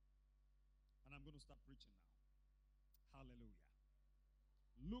start preaching now. Hallelujah.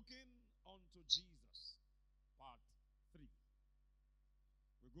 Looking unto Jesus, part 3.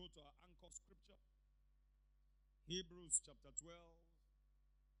 We go to our anchor scripture, Hebrews chapter 12,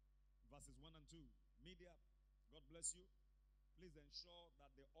 verses 1 and 2. Media, God bless you. Please ensure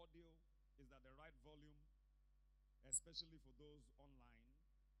that the audio is at the right volume, especially for those online.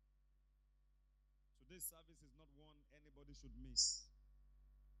 Today's service is not one anybody should miss.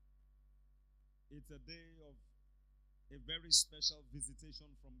 It's a day of a very special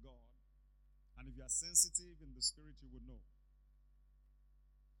visitation from God. And if you are sensitive in the spirit, you will know.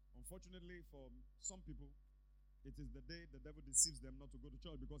 Unfortunately, for some people, it is the day the devil deceives them not to go to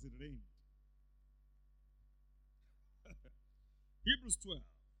church because it rained. Hebrews 12,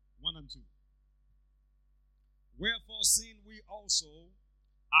 1 and 2. Wherefore, seeing we also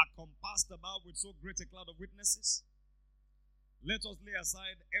are compassed about with so great a cloud of witnesses, let us lay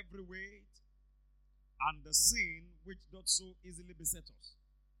aside every weight and the sin which doth so easily beset us,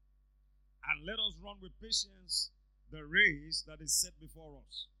 and let us run with patience the race that is set before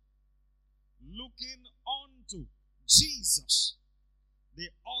us, looking unto Jesus, the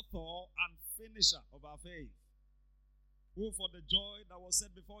author and finisher of our faith, who for the joy that was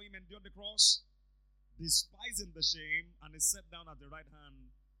set before him endured the cross, despising the shame, and is set down at the right hand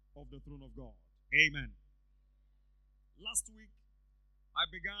of the throne of God. Amen. Last week, I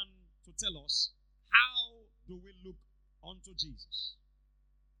began to tell us, how do we look unto Jesus?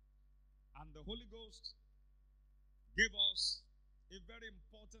 And the Holy Ghost gave us a very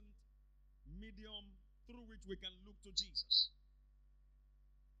important medium through which we can look to Jesus.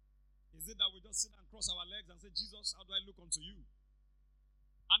 Is it that we just sit and cross our legs and say, Jesus, how do I look unto you?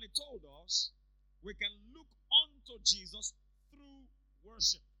 And he told us we can look unto Jesus through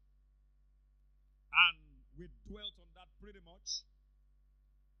worship. And we dwelt on that pretty much,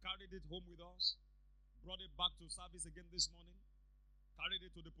 carried it home with us, brought it back to service again this morning, carried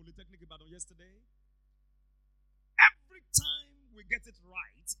it to the Polytechnic Ibadan yesterday. Every time we get it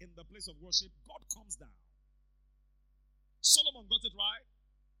right in the place of worship, God comes down. Solomon got it right.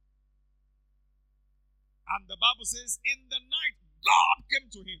 And the Bible says, in the night, God came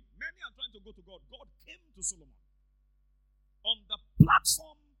to him. Many are trying to go to God. God came to Solomon on the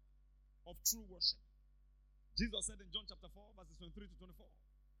platform of true worship. Jesus said in John chapter 4, verses 23 to 24,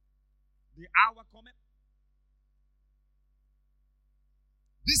 the hour cometh.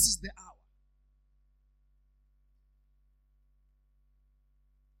 This is the hour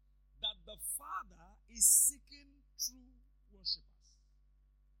that the Father is seeking true worshipers.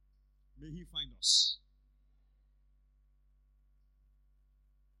 May he find us.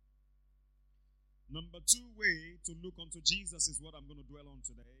 Number 2 way to look unto Jesus is what I'm going to dwell on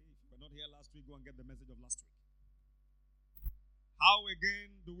today. If you were not here last week, go and get the message of last week. How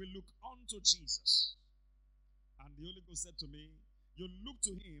again do we look unto Jesus? And the Holy Ghost said to me, you look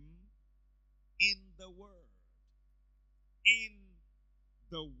to him in the Word. In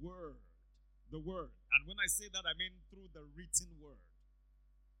the Word. The Word. And when I say that, I mean through the written Word.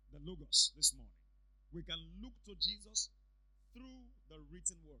 The Logos this morning. We can look to Jesus through the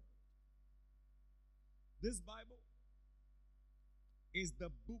written Word. This Bible is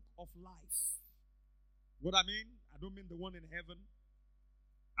the book of life. What I mean? I don't mean the one in heaven.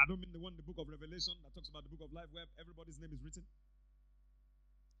 I don't mean the one in the book of Revelation that talks about the book of life where everybody's name is written.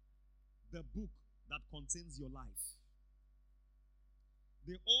 The book that contains your life.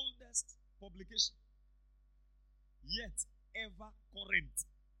 The oldest publication, yet ever current.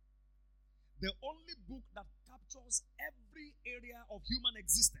 The only book that captures every area of human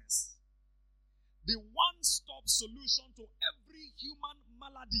existence. The one-stop solution to every human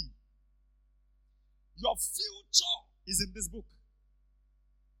malady. Your future is in this book.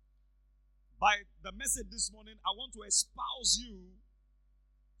 By the message this morning, I want to espouse you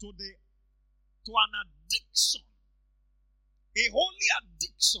to an addiction, a holy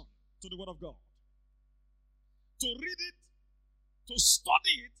addiction to the Word of God. To read it, to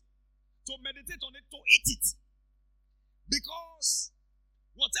study it, to meditate on it, to eat it. Because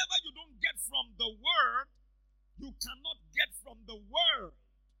whatever you don't get from the Word, you cannot get from the world.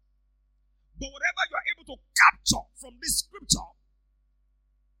 But whatever you are able to capture from this scripture,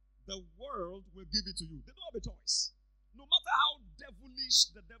 the world will give it to you. They don't have a choice. No matter how devilish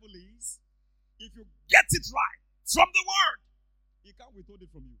the devil is, if you get it right from the Word, he can't withhold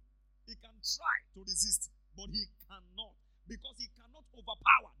it from you. He can try to resist, but he cannot, because he cannot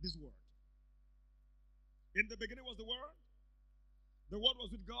overpower this Word. In the beginning was the Word. The Word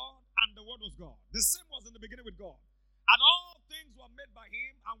was with God, and the Word was God. The same was in the beginning with God. And all things were made by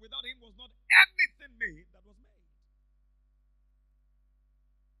him, and without him was not anything made that was made.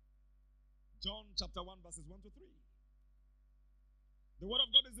 John chapter 1, verses 1 to 3. The word of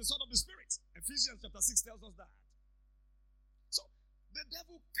God is the sword of the Spirit. Ephesians chapter 6 tells us that. So, the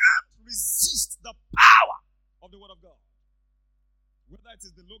devil can't resist the power of the word of God. Whether it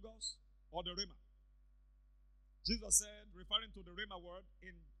is the Logos or the Rhema. Jesus said, referring to the Rhema word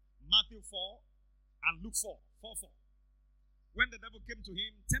in Matthew 4 and Luke 4, 4. When the devil came to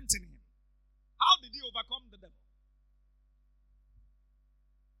him, tempting him, how did he overcome the devil?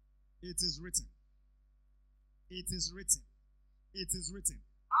 It is written. It is written. It is written.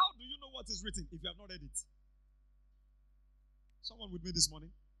 How do you know what is written if you have not read it? Someone with me this morning?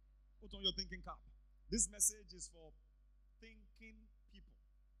 Put on your thinking cap. This message is for thinking people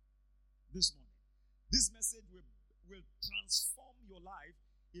this morning. This message will transform your life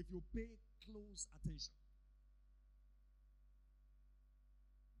if you pay close attention.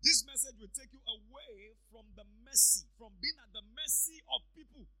 This message will take you away from the mercy, from being at the mercy of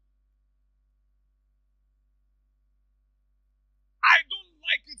people. I don't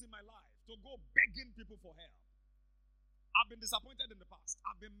like it in my life to go begging people for help. I've been disappointed in the past.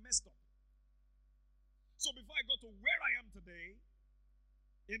 I've been messed up. So before I go to where I am today,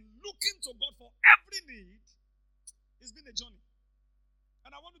 in looking to God for every need, it's been a journey.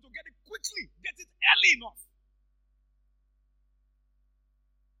 And I want you to get it quickly. Get it early enough.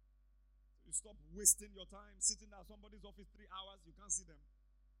 You stop wasting your time sitting at somebody's office 3 hours. You can't see them.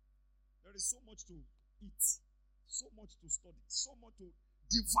 There is so much to eat. So much to study. So much to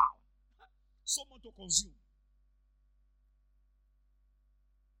devour. So much to consume.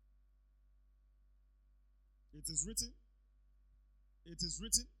 It is written. It is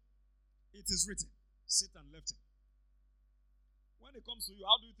written. It is written. Satan left him. When it comes to you,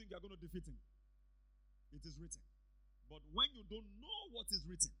 how do you think you're going to defeat him? It is written. But when you don't know what is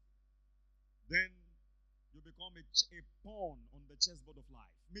written, then you become a pawn on the chessboard of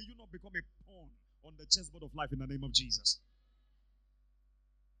life. May you not become a pawn on the chessboard of life in the name of Jesus.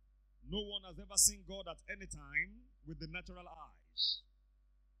 No one has ever seen God at any time with the natural eyes.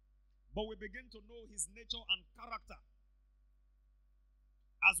 But we begin to know his nature and character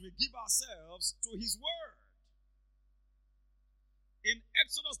as we give ourselves to his word. In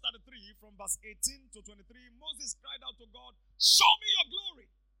Exodus 33, from verse 18 to 23, Moses cried out to God, "Show me your glory."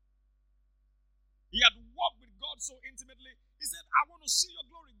 He had walked with God so intimately. He said, "I want to see your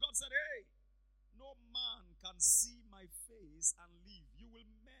glory." God said, "Hey, no man can see my face and live. You will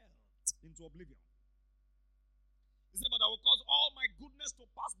melt into oblivion." He said, "But I will cause all my goodness to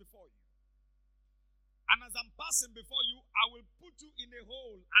pass before you. And as I'm passing before you, I will put you in a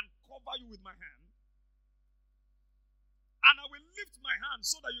hole and cover you with my hand. And I will lift my hand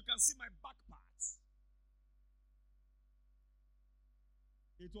so that you can see my back parts."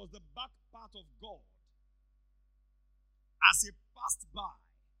 It was the back part of God as he passed by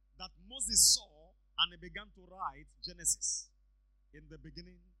that Moses saw, and he began to write Genesis. In the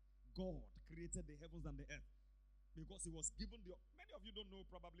beginning, God created the heavens and the earth. Because he was given the... Many of you don't know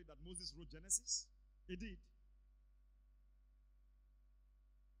probably that Moses wrote Genesis. He did.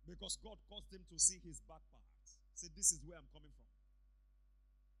 Because God caused him to see his back parts. Say, "This is where I'm coming from."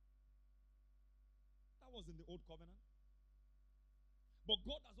 That was in the old covenant. But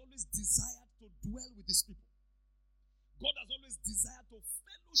God has always desired to dwell with his people. God has always desired to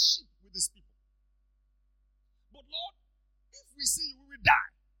fellowship with his people. But Lord, if we see you, we will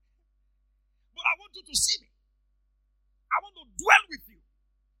die. But I want you to see me. I want to dwell with you.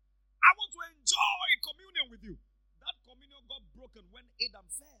 I want to enjoy communion with you. That communion got broken when Adam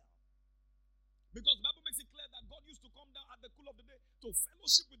fell. Because the Bible makes it clear that God used to come down at the cool of the day to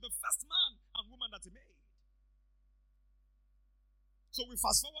fellowship with the first man and woman that he made. So we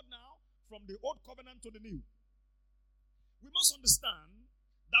fast forward now from the old covenant to the new. We must understand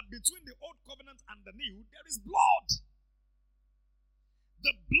that between the old covenant and the new, there is blood.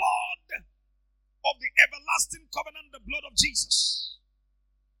 The blood of the everlasting covenant, the blood of Jesus.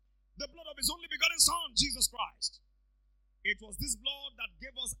 The blood of his only begotten Son, Jesus Christ. It was this blood that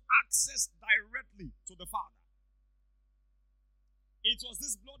gave us access directly to the Father. It was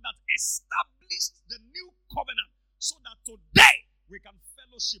this blood that established the new covenant so that today we can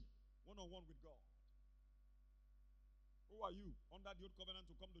fellowship one-on-one with God. Who are you under the old covenant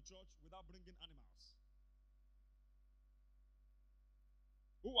to come to church without bringing animals?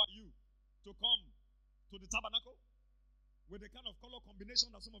 Who are you to come to the tabernacle with the kind of color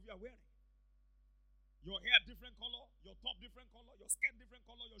combination that some of you are wearing? Your hair different color, your top different color, your skirt different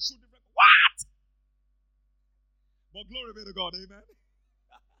color, your shoe different color. What? But glory be to God, amen.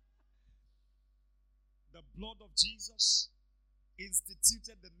 The blood of Jesus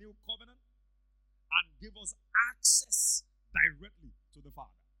instituted the new covenant and gave us access directly to the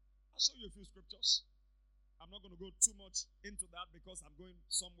Father. I'll show you a few scriptures. I'm not going to go too much into that because I'm going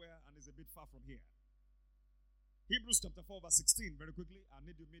somewhere and it's a bit far from here. Hebrews chapter 4 verse 16, very quickly. I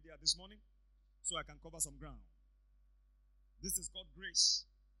need your media this morning so I can cover some ground. This is called grace.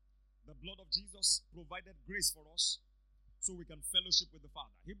 The blood of Jesus provided grace for us so we can fellowship with the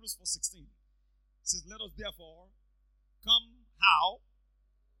Father. Hebrews 4:16 says, let us therefore come how?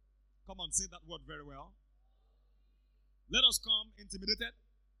 Come on, say that word very well. Let us come intimidated.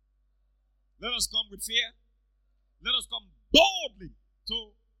 Let us come with fear. Let us come boldly to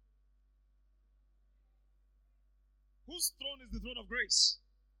whose throne is the throne of grace?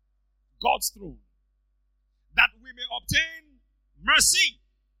 God's throne. That we may obtain mercy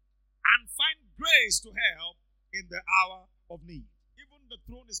and find grace to help in the hour of need. Even the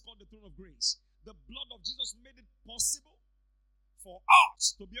throne is called the throne of grace. The blood of Jesus made it possible for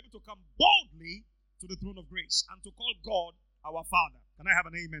us to be able to come boldly to the throne of grace and to call God our Father. Can I have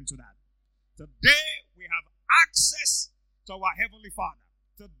an amen to that? Today we have access to our Heavenly Father.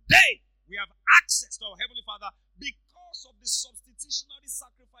 Today we have access to our Heavenly Father because of the substitutionary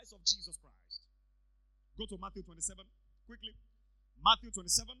sacrifice of Jesus Christ. Go to Matthew 27 quickly. Matthew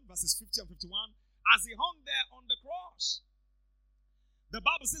 27 verses 50 and 51. As he hung there on the cross, the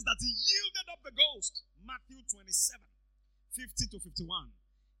Bible says that he yielded up the ghost. Matthew 27, 50 to 51.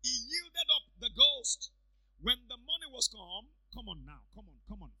 He yielded up the ghost. When the money was come on now, come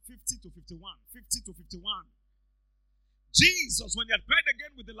on. 50 to 51, 50 to 51. Jesus, when he had cried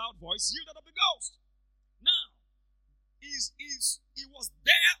again with a loud voice, yielded up the ghost. Now, he was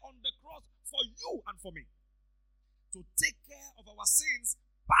there on the cross for you and for me to take care of our sins,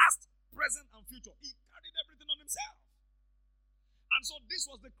 past, present, and future. He carried everything on himself. And so this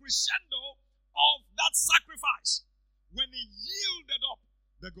was the crescendo of that sacrifice. When he yielded up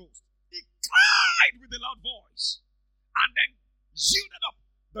the ghost, he cried with a loud voice and then yielded up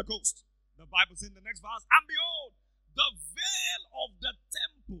the ghost. The Bible says in the next verse, and behold, the veil of the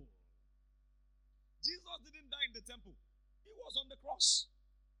temple. Jesus didn't die in the temple. He was on the cross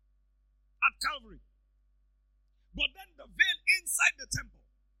at Calvary. But then the veil inside the temple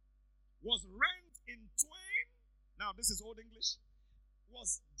was rent in twain. Now this is Old English.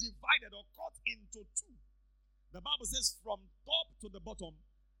 Was divided or cut into two. The Bible says from top to the bottom,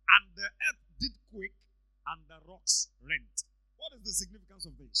 and the earth did quake, and the rocks rent. What is the significance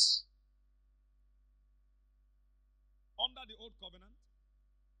of this? Under the old covenant,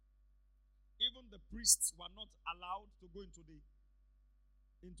 even the priests were not allowed to go into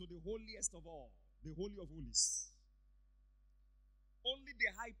the holiest of all, the Holy of Holies. Only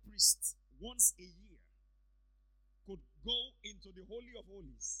the high priest once a year could go into the Holy of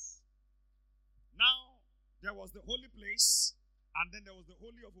Holies. Now, there was the holy place, and then there was the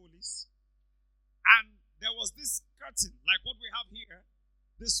Holy of Holies, and there was this curtain, like what we have here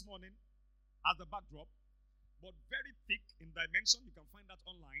this morning as the backdrop, but very thick in dimension. You can find that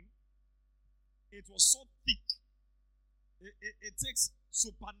online. It was so thick. It takes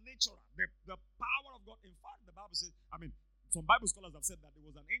supernatural, the power of God. In fact, the Bible says, some Bible scholars have said that there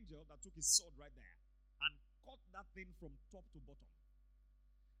was an angel that took his sword right there and cut that thing from top to bottom.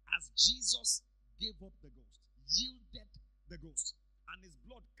 As Jesus gave up the ghost, yielded the ghost, and his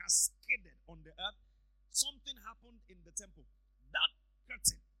blood cascaded on the earth, something happened in the temple. That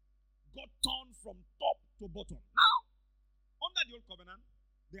curtain got torn from top to bottom. Now, under the old covenant,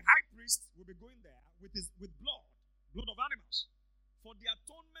 the high priest will be going there with blood of animals, for the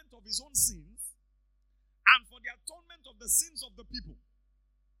atonement of his own sins and for the atonement of the sins of the people.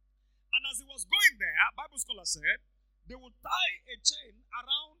 And as he was going there, Bible scholars said, they would tie a chain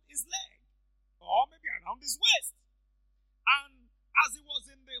around his leg or maybe around his waist. And as he was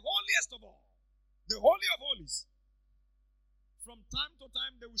in the holiest of all, the Holy of Holies, from time to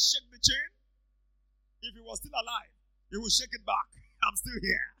time they would shake the chain. If he was still alive, he would shake it back. I'm still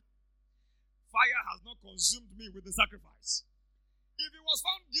here. Fire has not consumed me with the sacrifice. If he was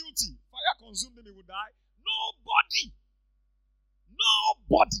found guilty, fire consumed him, he would die. Nobody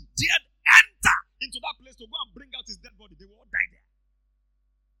dared enter into that place to go and bring out his dead body. They will all die there.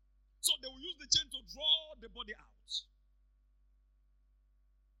 So they will use the chain to draw the body out.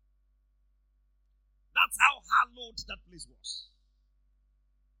 That's how hallowed that place was.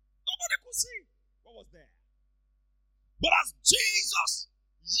 Nobody could see what was there. But as Jesus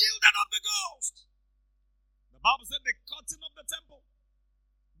yielded up the ghost, the Bible said the curtain of the temple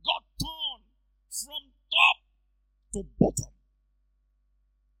got torn from top to bottom,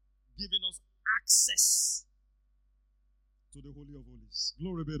 giving us access to the Holy of Holies.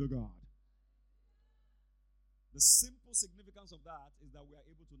 Glory be to God. The simple significance of that is that we are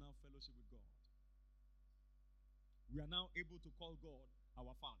able to now fellowship with God. We are now able to call God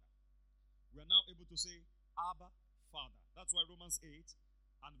our Father. to say, Abba, Father. That's why Romans 8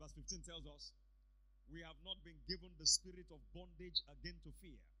 and verse 15 tells us, we have not been given the spirit of bondage again to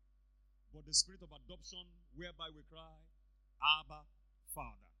fear, but the spirit of adoption whereby we cry, Abba,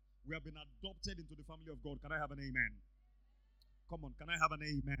 Father. We have been adopted into the family of God. Can I have an amen? Come on, can I have an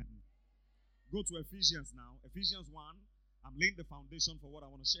amen? Go to Ephesians now. Ephesians 1. I'm laying the foundation for what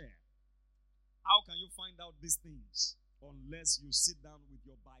I want to share. How can you find out these things unless you sit down with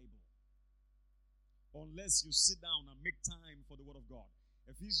your Bible? Unless you sit down and make time for the Word of God.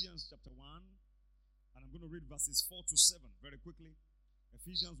 Ephesians chapter 1, and I'm going to read verses 4 to 7 very quickly.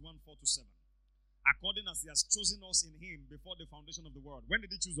 Ephesians 1, 4 to 7. According as He has chosen us in Him before the foundation of the world. When did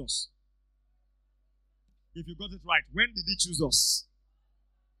He choose us? If you got it right, when did He choose us?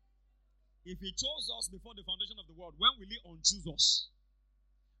 If He chose us before the foundation of the world, when will He unchoose us?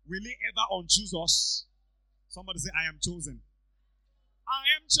 Will He ever unchoose us? Somebody say, I am chosen. I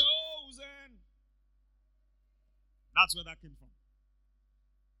am chosen. That's where that came from.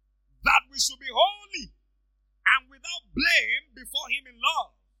 That we should be holy and without blame before Him in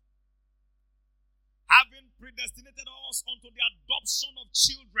love, having predestinated us unto the adoption of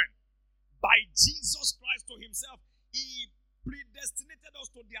children by Jesus Christ to Himself. He predestinated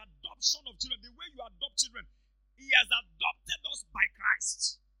us to the adoption of children. The way you adopt children, He has adopted us by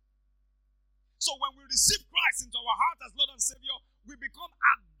Christ. So when we receive Christ into our heart as Lord and Savior, we become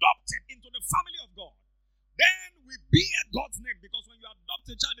adopted into the family of God. Then we bear God's name, because when you adopt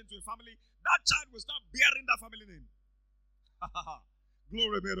a child into a family, that child will start bearing that family name.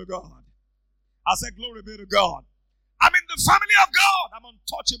 Glory be to God. I said, glory be to God. I'm in the family of God. I'm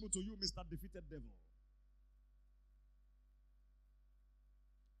untouchable to you, Mr. Defeated Devil.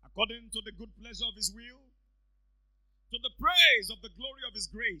 According to the good pleasure of His will, to the praise of the glory of His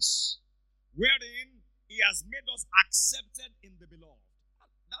grace, wherein He has made us accepted in the beloved.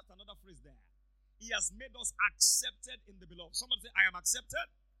 That's another phrase there. He has made us accepted in the beloved. Somebody say, I am accepted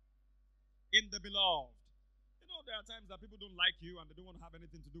in the beloved. You know, there are times that people don't like you and they don't want to have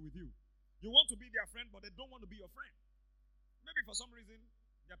anything to do with you. You want to be their friend, but they don't want to be your friend. Maybe for some reason,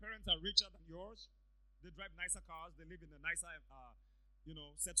 their parents are richer than yours. They drive nicer cars. They live in a nicer,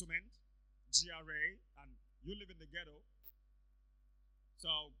 settlement, GRA, and you live in the ghetto.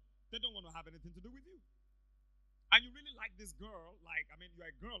 So they don't want to have anything to do with you. And you really like this girl, you're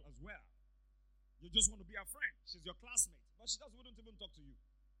a girl as well. You just want to be her friend. She's your classmate. But she just wouldn't even talk to you.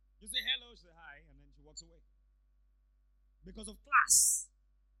 You say hello, she say hi, and then she walks away. Because of class.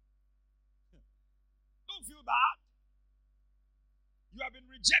 Don't feel bad. You have been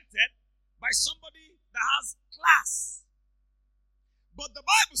rejected by somebody that has class. But the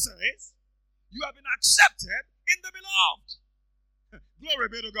Bible says, you have been accepted in the beloved. Glory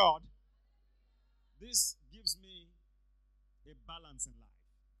be to God. This gives me a balance in life.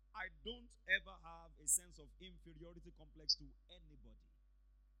 I don't ever have a sense of inferiority complex to anybody.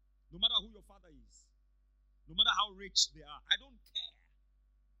 No matter who your father is. No matter how rich they are. I don't care.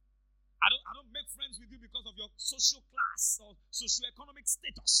 I don't make friends with you because of your social class or socioeconomic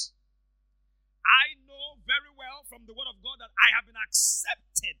status. I know very well from the word of God that I have been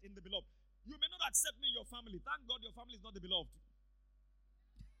accepted in the beloved. You may not accept me in your family. Thank God your family is not the beloved.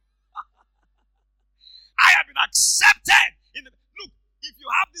 I have been accepted in the... Look, if you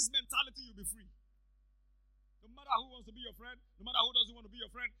have this mentality, you'll be free. No matter who wants to be your friend, no matter who doesn't want to be your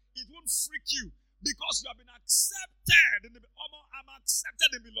friend, it won't freak you because you have been accepted in the... I'm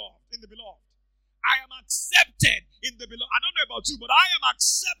accepted in the beloved. I am accepted in the beloved. I don't know about you, but I am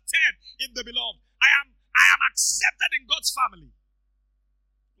accepted in the beloved. I am accepted in God's family.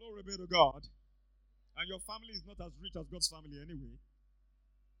 Glory be to God. And your family is not as rich as God's family anyway.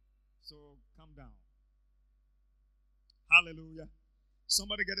 So calm down. Hallelujah.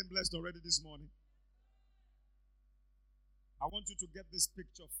 Somebody getting blessed already this morning. I want you to get this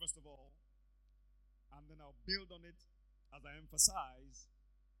picture first of all, and then I'll build on it as I emphasize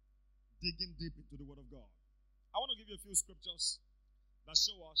digging deep into the Word of God. I want to give you a few scriptures that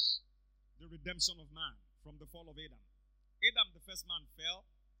show us the redemption of man from the fall of Adam. Adam, the first man, fell,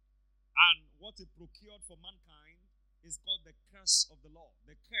 and what he procured for mankind is called the curse of the law,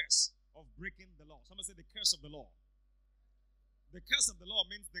 the curse of breaking the law. Somebody say the curse of the law. The curse of the law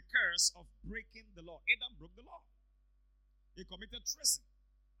means the curse of breaking the law. Adam broke the law. He committed treason.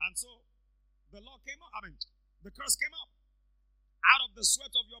 And so the law came up. The curse came up. Out of the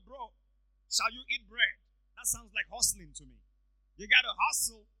sweat of your brow shall you eat bread. That sounds like hustling to me. You got to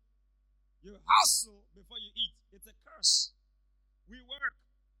hustle. You hustle before you eat. It's a curse. We work.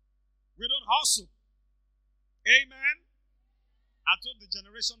 We don't hustle. Amen. I told the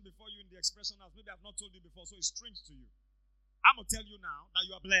generation before you in the expression house, maybe I've not told you before, so it's strange to you. I'm going to tell you now that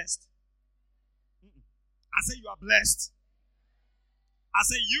you are blessed. I say you are blessed. I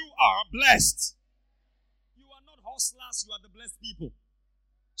say you are blessed. You are not hustlers, you are the blessed people.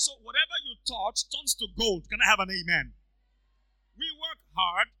 So whatever you touch turns to gold. Can I have an amen? We work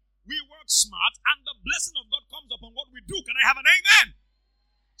hard, we work smart, and the blessing of God comes upon what we do. Can I have an amen?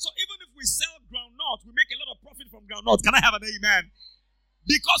 So even if we sell groundnut, we make a lot of profit from groundnut. Can I have an amen?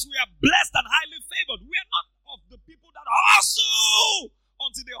 Because we are blessed and highly favored. We are not of the people that hustle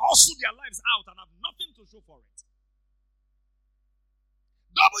until they hustle their lives out and have nothing to show for it.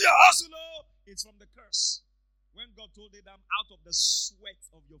 Double your hustle, it's from the curse. When God told Adam, out of the sweat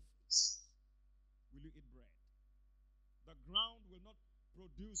of your face will you eat bread. The ground will not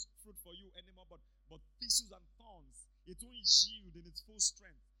produce fruit for you anymore, but thistles and thorns. It won't yield in its full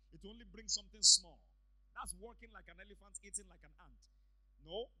strength. It only brings something small. That's working like an elephant, eating like an ant.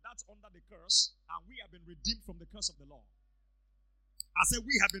 No, that's under the curse, and we have been redeemed from the curse of the law. I say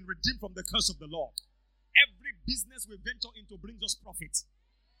we have been redeemed from the curse of the law. Every business we venture into brings us profit.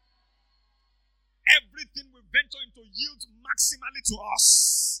 Everything we venture into yields maximally to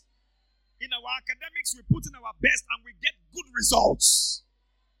us. In our academics, we put in our best and we get good results.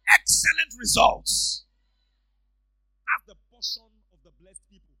 Excellent results. That's the portion of the blessed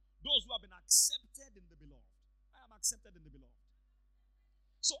people. Those who have been accepted in the beloved. I am accepted in the beloved.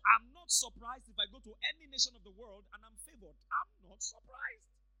 So I'm not surprised if I go to any nation of the world and I'm favored. I'm not surprised.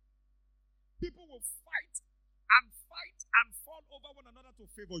 People will fight and fall over one another to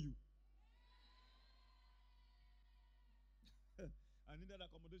favor you. I needed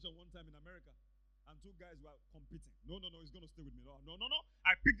accommodation one time in America, and two guys were competing. No, he's going to stay with me. No.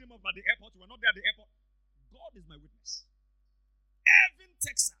 I picked him up at the airport. We were not there at the airport. God is my witness. Irving,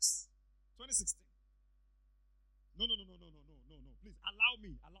 Texas, 2016. No. Please, allow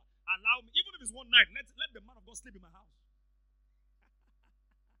me. Even if it's one night, let the man of God sleep in my house.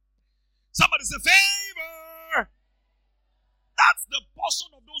 Somebody say, favor. That's the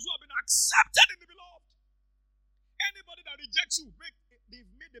portion of those who have been accepted in the beloved. Anybody that rejects you,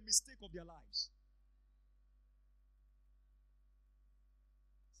 they've made a mistake of their lives.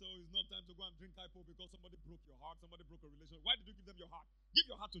 So it's not time to go and drink hypo because somebody broke your heart, somebody broke a relationship. Why did you give them your heart? Give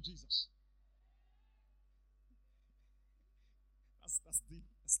your heart to Jesus. That's deep.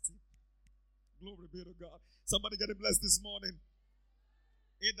 Glory be to God. Somebody getting blessed this morning.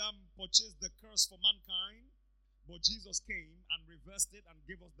 Adam purchased the curse for mankind, but Jesus came and reversed it and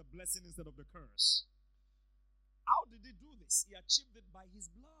gave us the blessing instead of the curse. How did he do this? He achieved it by his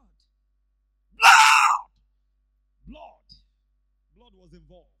blood. Blood was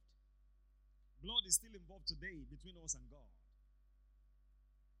involved. Blood is still involved today between us and God.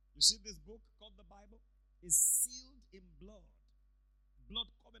 You see, this book called the Bible is sealed in blood. Blood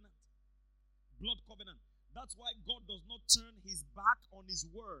covenant. That's why God does not turn his back on his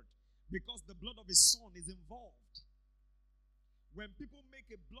word, because the blood of his son is involved. When people make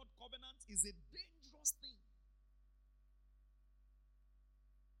a blood covenant, it's a dangerous thing.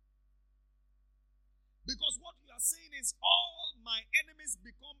 Because what you are saying is, all my enemies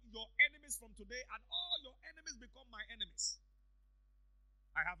become your enemies from today, and all your enemies become my enemies.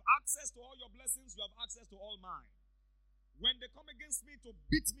 I have access to all your blessings, you have access to all mine. When they come against me to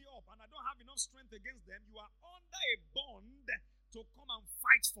beat me up and I don't have enough strength against them, you are under a bond to come and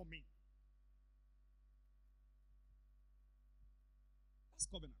fight for me. That's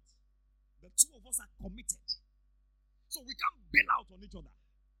covenant. The two of us are committed. So we can't bail out on each other.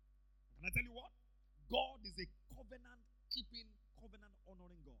 Can I tell you what? God is a covenant-keeping,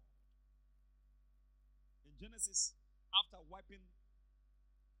 covenant-honoring God. In Genesis, after wiping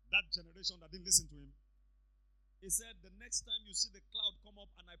that generation that didn't listen to him, he said, the next time you see the cloud come up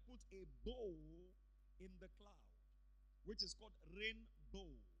and I put a bow in the cloud, which is called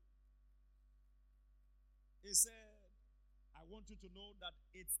rainbow. He said, I want you to know that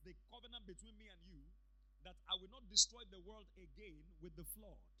it's the covenant between me and you that I will not destroy the world again with the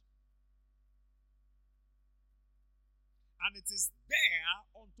flood. And it is there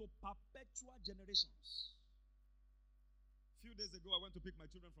unto perpetual generations. A few days ago, I went to pick my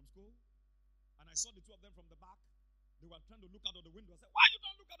children from school, and I saw the two of them from the back. They were trying to look out of the window. I said, why you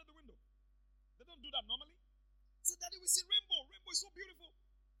don't look out of the window? They don't do that normally. I said, Daddy, we see rainbow. Rainbow is so beautiful.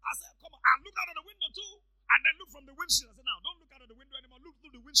 I said, come on. I looked out of the window too, and then look from the windshield. I said, now, don't look out of the window anymore. Look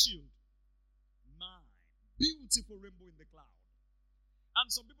through the windshield. My beautiful rainbow in the cloud. And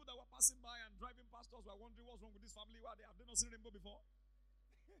some people that were passing by and driving past us were wondering what's wrong with this family. Have they not seen rainbow before?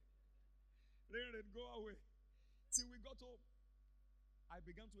 Rain and go away. Till we got home, I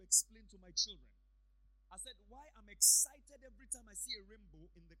began to explain to my children. I said, why I'm excited every time I see a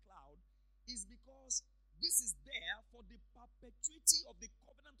rainbow in the cloud is because this is there for the perpetuity of the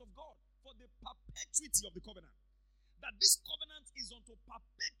covenant of God, for the perpetuity of the covenant. That this covenant is unto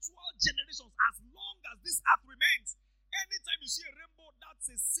perpetual generations as long as this earth remains. Anytime you see a rainbow, that's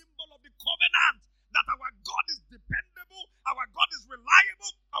a symbol of the covenant. That our God is dependable, our God is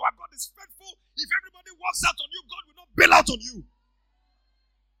reliable, our God is faithful. If everybody walks out on you, God will not bail out on you.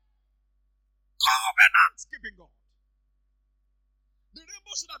 Covenant keeping God. The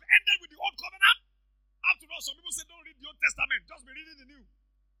rainbow should have ended with the old covenant. After all, some people say don't read the Old Testament, just be reading the New.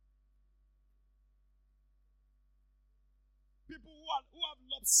 People who have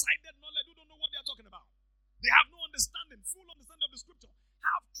lopsided knowledge, who don't know what they are talking about. They have no understanding, full understanding of the scripture.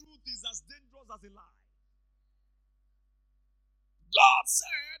 Half truth is as dangerous as a lie. God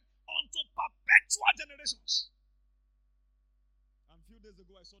said, unto perpetual generations. And a few days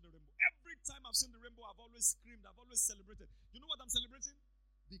ago, I saw the rainbow. Every time I've seen the rainbow, I've always screamed, I've always celebrated. You know what I'm celebrating?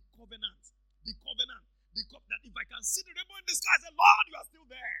 The covenant. The covenant. That if I can see the rainbow in the sky, I say, Lord, you are still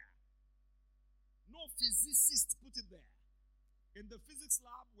there. No physicist put it there. In the physics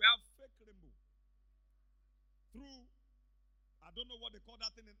lab, we have fake rainbow. Through, I don't know what they call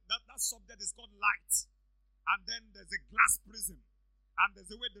that thing. That subject is called light. And then there's a glass prism. And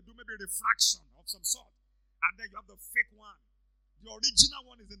there's a way they do maybe refraction of some sort. And then you have the fake one. The original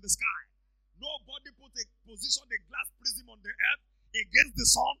one is in the sky. Nobody position a glass prism on the earth against the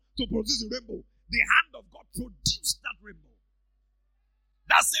sun to produce a rainbow. The hand of God produced that rainbow.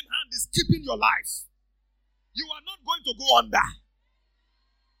 That same hand is keeping your life. You are not going to go under.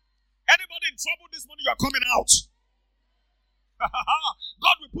 Anybody in trouble this morning, you are coming out.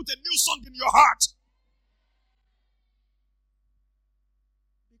 God will put a new song in your heart.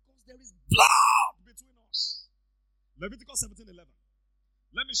 Because there is blood between us. Leviticus 17:11.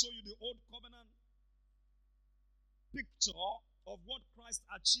 Let me show you the old covenant picture of what Christ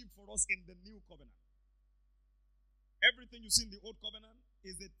achieved for us in the new covenant. Everything you see in the old covenant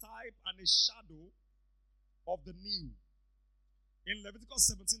is a type and a shadow of the new. In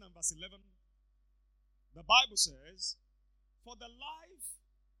Leviticus 17 and verse 11, the Bible says, for the life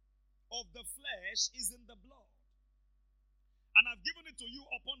of the flesh is in the blood, and I've given it to you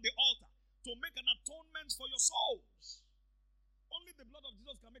upon the altar to make an atonement for your souls. Only the blood of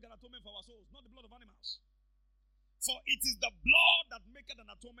Jesus can make an atonement for our souls, not the blood of animals. For it is the blood that maketh an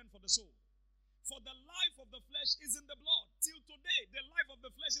atonement for the soul. For the life of the flesh is in the blood. Till today, the life of the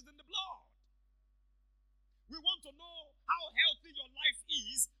flesh is in the blood. We want to know how healthy your life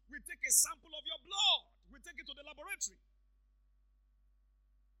is. We take a sample of your blood. We take it to the laboratory.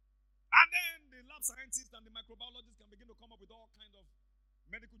 And then the lab scientists and the microbiologists can begin to come up with all kinds of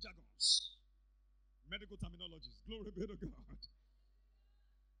medical jargons, medical terminologies. Glory be to God.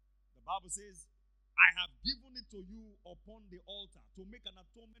 The Bible says, I have given it to you upon the altar to make an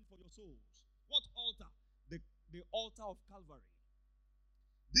atonement for your souls. What altar? The altar of Calvary.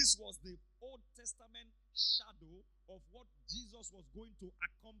 This was the Old Testament shadow of what Jesus was going to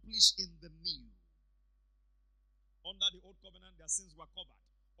accomplish in the new. Under the old covenant, their sins were covered.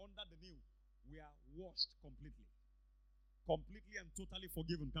 Under the new, we are washed completely. Completely and totally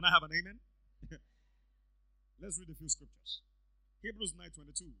forgiven. Can I have an amen? Let's read a few scriptures. Hebrews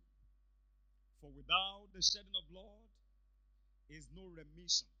 9:22. For without the shedding of blood is no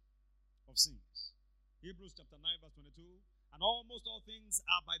remission of sins. Hebrews chapter 9 verse 22. And almost all things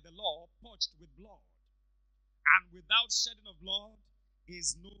are by the law purged with blood. And without shedding of blood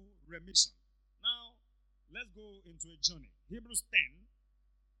is no remission. Now, let's go into a journey. Hebrews 10.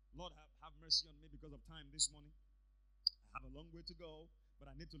 Lord, have mercy on me because of time this morning. I have a long way to go, but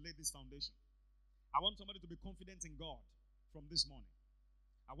I need to lay this foundation. I want somebody to be confident in God from this morning.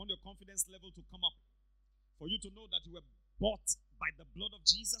 I want your confidence level to come up. For you to know that you were bought by the blood of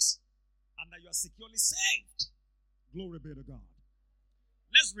Jesus and that you are securely saved. Glory be to God.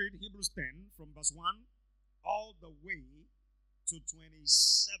 Let's read Hebrews 10 from verse 1 all the way to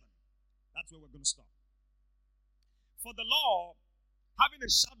 27. That's where we're going to stop. For the law, having a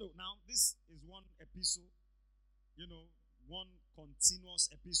shadow. Now, this is one epistle, one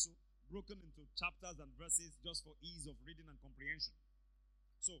continuous epistle, broken into chapters and verses just for ease of reading and comprehension.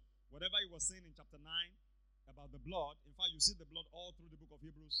 So, whatever he was saying in chapter 9 about the blood, in fact, you see the blood all through the book of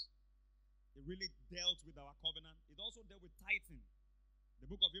Hebrews. It really dealt with our covenant. It also dealt with tithing. The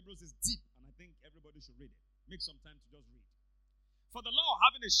book of Hebrews is deep, and I think everybody should read it. Make some time to just read. For the law,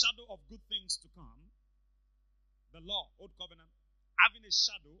 having a shadow of good things to come, the law, old covenant, having a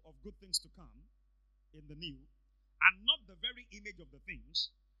shadow of good things to come in the new, and not the very image of the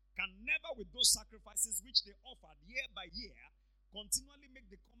things, can never with those sacrifices which they offered year by year, continually make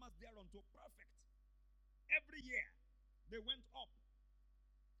the comers thereunto perfect. Every year, they went up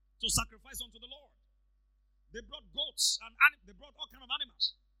to sacrifice unto the Lord. They brought goats and they brought all kinds of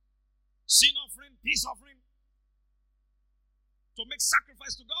animals. sin offering, peace offering, to make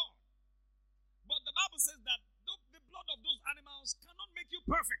sacrifice to God. But the Bible says that the blood of those animals cannot make you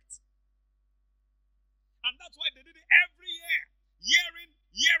perfect. And that's why they did it every year, year in,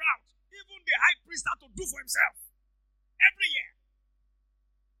 year out. Even the high priest had to do for himself every year.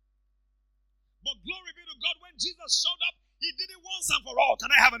 But glory be to God, when Jesus showed up, he did it once and for all.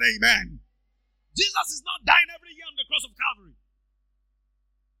 Can I have an amen? Jesus is not dying every year on the cross of Calvary.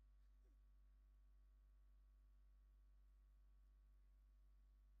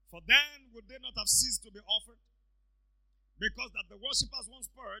 For then would they not have ceased to be offered? Because that the worshippers once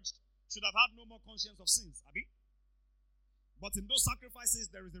purged should have had no more conscience of sins. Abi? But in those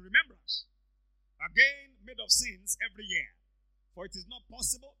sacrifices there is a remembrance, again made of sins every year. For it is not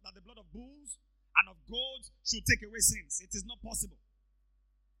possible that the blood of bulls and of goats should take away sins. It is not possible.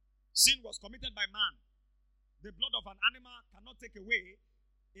 Sin was committed by man. The blood of an animal cannot take away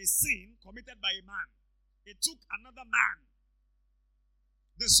a sin committed by a man. It took another man,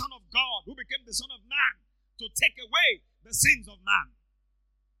 the Son of God, who became the Son of Man, to take away the sins of man.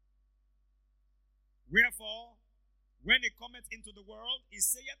 Wherefore, when he cometh into the world, he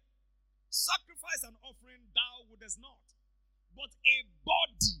saith, sacrifice and offering thou wouldest not, but a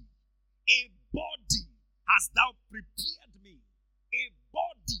body hast thou prepared me, a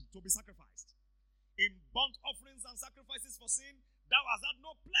body to be sacrificed. In burnt offerings and sacrifices for sin, thou hast had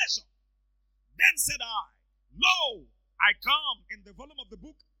no pleasure. Then said I, lo, I come. In the volume of the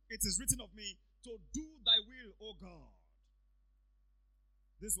book, it is written of me, to do thy will, O God.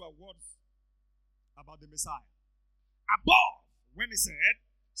 These were words about the Messiah. Above, when he said,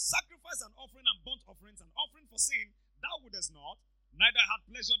 sacrifice and offering and burnt offerings and offering for sin, thou wouldest not, neither had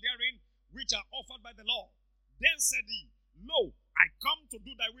pleasure therein, which are offered by the law. Then said he, lo, I come to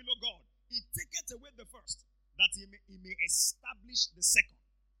do thy will, O God. He taketh away the first, that he may establish the second.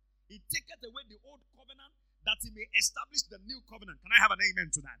 He taketh away the old covenant, that he may establish the new covenant. Can I have an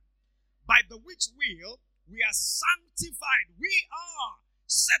amen to that? By the which will we are sanctified. We are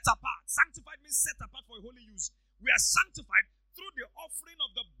set apart. Sanctified means set apart for a holy use. We are sanctified through the offering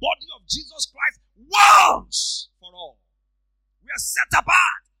of the body of Jesus Christ once for all. We are set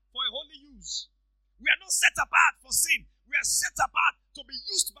apart for a holy use. We are not set apart for sin. We are set apart to be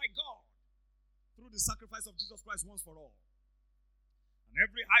used by God through the sacrifice of Jesus Christ once for all. And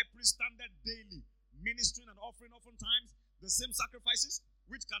every high priest standeth daily, ministering and offering oftentimes the same sacrifices,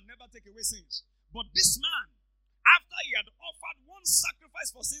 which can never take away sins. But this man, after he had offered one sacrifice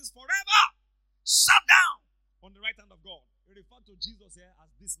for sins forever, sat down on the right hand of God. He referred to Jesus here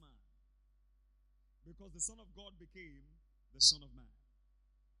as this man, because the Son of God became the Son of Man.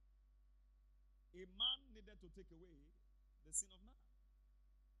 A man needed to take away the sin of man,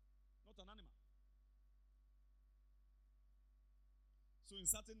 not an animal. So in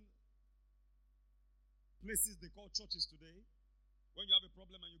certain places they call churches today, when you have a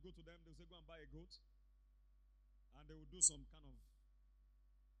problem and you go to them, they'll say, go and buy a goat. And they will do some kind of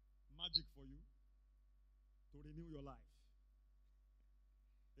magic for you to renew your life.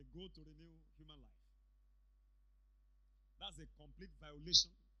 A goat to renew human life. That's a complete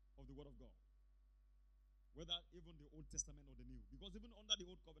violation of the word of God. Whether even the Old Testament or the New. Because even under the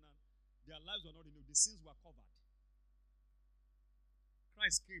Old Covenant, their lives were not renewed. The sins were covered.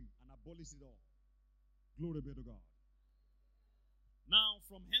 Christ came and abolished it all. Glory be to God. Now,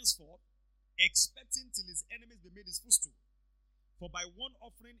 from henceforth, expecting till his enemies be made his footstool. For by one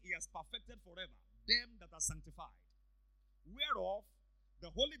offering he has perfected forever them that are sanctified. Whereof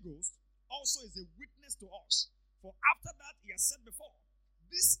the Holy Ghost also is a witness to us. For after that he has said before,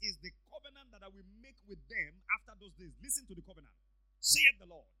 this is the covenant that I will make with them after those days. Listen to the covenant. Saith the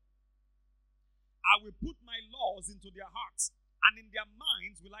Lord, I will put my laws into their hearts, and in their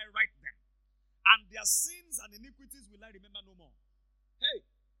minds will I write them. And their sins and iniquities will I remember no more. Hey,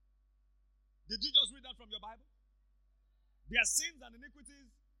 did you just read that from your Bible? Their sins and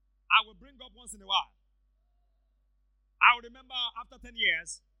iniquities I will bring up once in a while. I will remember after 10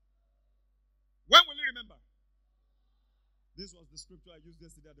 years. When will you remember? This was the scripture I used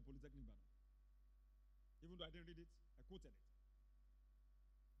yesterday at the Polytechnic Bank. Even though I didn't read it, I quoted it.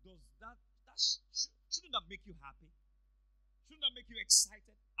 Shouldn't that make you happy? Shouldn't that make you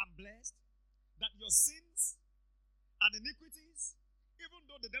excited and blessed? That your sins and iniquities, even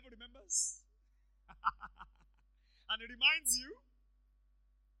though the devil remembers, and it reminds you,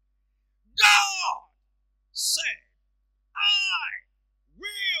 God said, I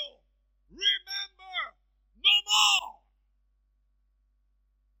will remember no more.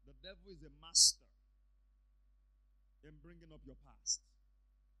 The devil is a master in bringing up your past.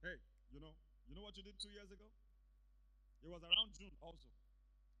 Hey, you know what you did 2 years ago? It was around June also.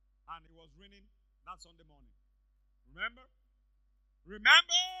 And and it was raining that Sunday morning. Remember?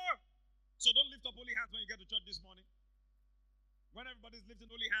 Remember? So don't lift up holy hands when you get to church this morning. When everybody's lifting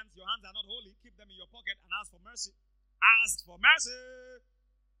holy hands, your hands are not holy. Keep them in your pocket and ask for mercy. Ask for mercy.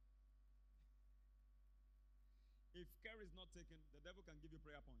 If care is not taken, the devil can give you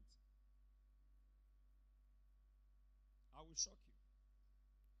prayer points. I will shock you.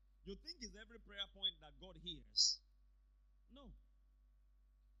 You think it's every prayer point that God hears? No.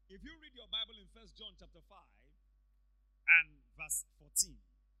 If you read your Bible in 1 John chapter 5 and verse 14,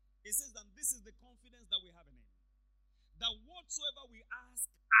 it says that this is the confidence that we have in Him, that whatsoever we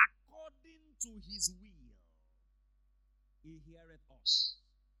ask according to His will, He heareth us.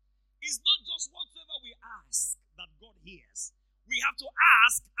 It's not just whatsoever we ask that God hears. We have to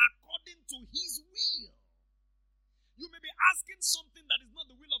ask according to His will. You may be asking something that is not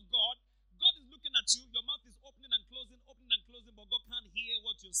the will of God. God is looking at you. Your mouth is opening and closing, but God can't hear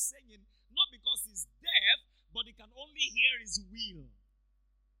what you're saying. Not because He's deaf, but He can only hear His will.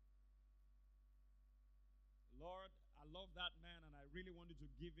 Lord, I love that man and I really wanted to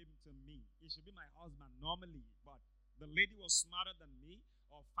give him to me. He should be my husband normally, but the lady was smarter than me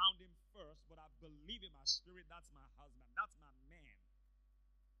or found him first, but I believe in my spirit that's my husband. That's my man.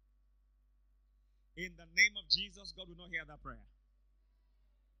 In the name of Jesus, God will not hear that prayer.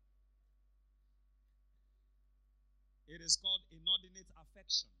 It is called inordinate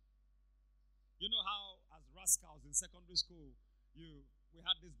affection. You know how, as rascals in secondary school, we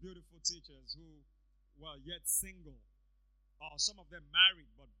had these beautiful teachers who were yet single, or some of them married,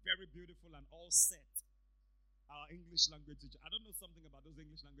 but very beautiful and all set. Our English language teacher. I don't know something about those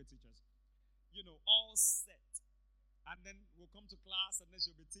English language teachers. You know, all set. And then we'll come to class and then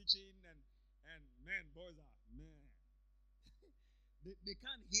she'll be teaching and man, boys are, man. they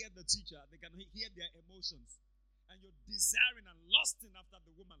can't hear the teacher. They can hear their emotions. And you're desiring and lusting after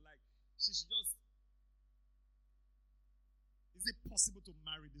the woman. Like, she should just, is it possible to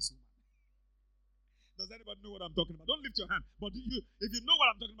marry this woman? Does anybody know what I'm talking about? Don't lift your hand. But if you know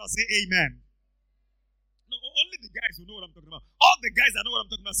what I'm talking about, say amen. No, only the guys who know what I'm talking about. All the guys that know what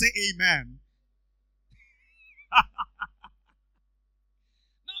I'm talking about, say amen.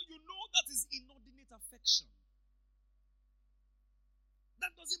 Now you know that is inordinate affection.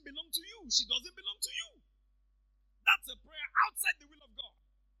 That doesn't belong to you. She doesn't belong to you. That's a prayer outside the will of God.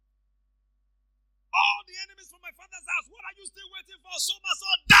 All the enemies from my father's house, what are you still waiting for? So much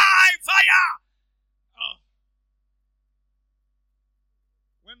or die, fire! Oh.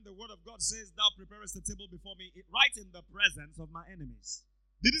 When the word of God says, thou preparest a table before me, right in the presence of my enemies.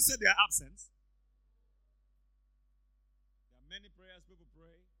 Did it say they are absent? There are many prayers people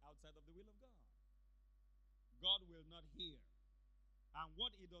pray outside of the will of God. God will not hear. And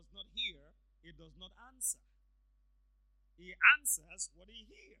what He does not hear, He does not answer. He answers what He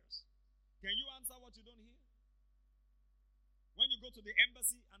hears. Can you answer what you don't hear? When you go to the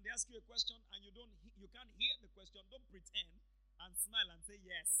embassy and they ask you a question and you can't hear the question, don't pretend and smile and say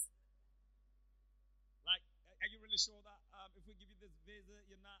yes. Like, are you really sure that if we give you this visa,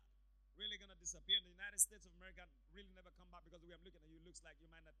 you're not really going to disappear in the United States of America and really never come back? Because the way I'm looking at you, it looks like you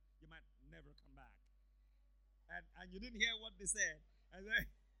might never come back. And you didn't hear what they said. And then,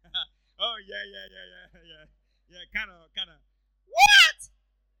 oh, yeah, kind of. What?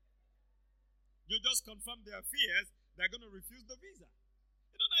 You just confirm their fears. They're going to refuse the visa.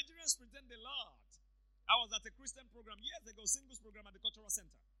 You know, Nigerians pretend a lot. I was at a Christian program years ago, singles program at the Cultural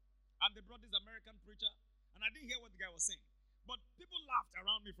Center. And they brought this American preacher. And I didn't hear what the guy was saying. But people laughed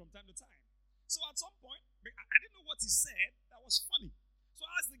around me from time to time. So at some point, I didn't know what he said. That was funny. So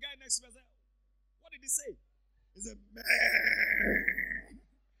I asked the guy next to me, I said, what did he say? He said, man.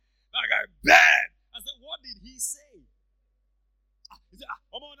 That guy, bad. I said, what did he say? He said,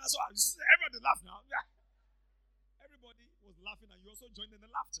 everybody laughed now. Everybody was laughing and you also joined in the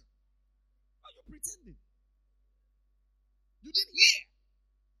laughter. Are you pretending? You didn't hear.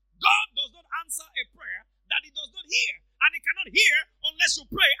 God does not answer a prayer that He does not hear. And He cannot hear unless you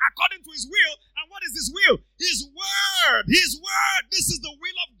pray according to His will. And what is His will? His word. His word. This is the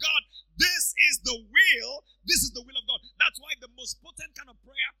will of God. This is the will. This is the will of God. That's why the most potent kind of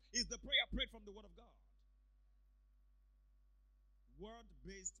prayer is the prayer prayed from the word of God.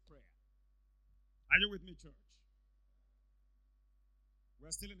 Word-based prayer. Are you with me, church?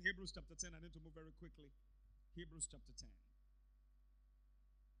 We're still in Hebrews chapter 10. I need to move very quickly. Hebrews chapter 10.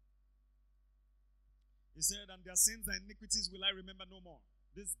 He said, and their sins and iniquities will I remember no more.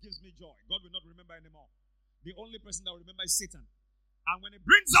 This gives me joy. God will not remember anymore. The only person that will remember is Satan. And when He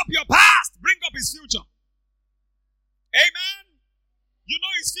brings up your past, bring up His future. Amen. You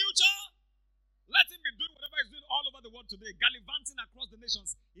know His future? Let him be doing whatever he's doing all over the world today, gallivanting across the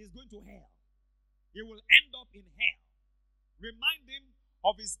nations. He is going to hell. He will end up in hell. Remind him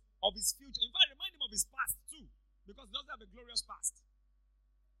of his future. In fact, remind him of his past too, because he doesn't have a glorious past.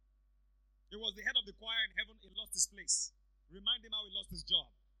 He was the head of the choir in heaven. He lost his place. Remind him how he lost his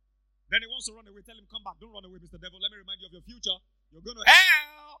job. Then he wants to run away. Tell him, come back. Don't run away, Mr. Devil. Let me remind you of your future. You're going to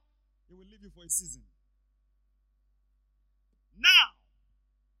hell. He will leave you for a season. Now,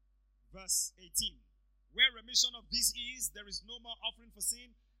 verse 18. Where remission of this is, there is no more offering for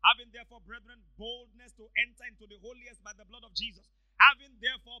sin. Having therefore, brethren, boldness to enter into the holiest by the blood of Jesus. Having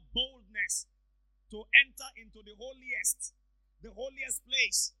therefore boldness to enter into the holiest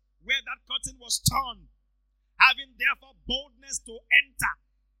place where that curtain was torn. Having therefore boldness to enter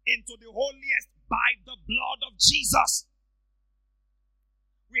into the holiest by the blood of Jesus.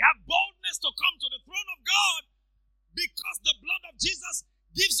 We have boldness to come to the throne of God because the blood of Jesus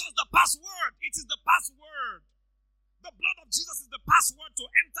gives us the password. It is the password. The blood of Jesus is the password to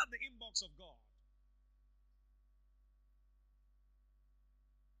enter the inbox of God.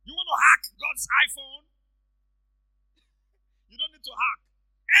 You want to hack God's iPhone? You don't need to hack.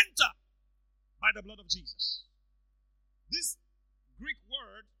 Enter by the blood of Jesus. This Greek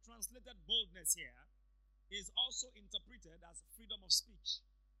word translated boldness here is also interpreted as freedom of speech.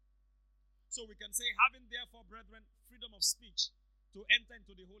 So we can say, having therefore, brethren, freedom of speech to enter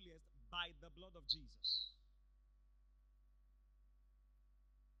into the holiest by the blood of Jesus.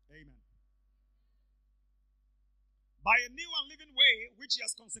 Amen. By a new and living way, which he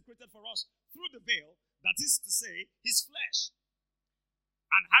has consecrated for us through the veil, that is to say, his flesh,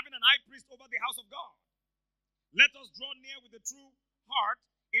 and having an high priest over the house of God. Let us draw near with a true heart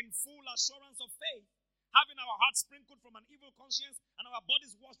in full assurance of faith, having our hearts sprinkled from an evil conscience and our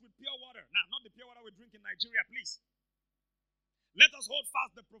bodies washed with pure water. Now, not the pure water we drink in Nigeria, please. Let us hold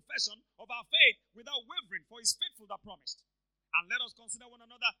fast the profession of our faith without wavering, for he is faithful that promised. And let us consider one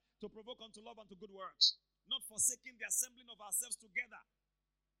another to provoke unto love and to good works, not forsaking the assembling of ourselves together.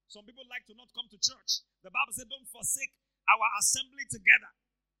 Some people like to not come to church. The Bible said, don't forsake our assembly together,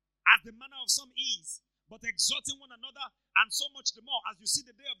 as the manner of some is, but exhorting one another, and so much the more as you see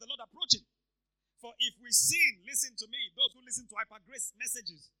the day of the Lord approaching. For if we sin, listen to me, those who listen to Hypergrace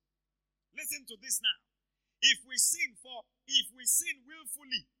messages, listen to this now. If we sin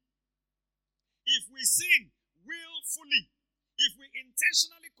willfully, if we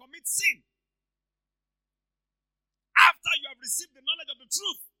intentionally commit sin, after you have received the knowledge of the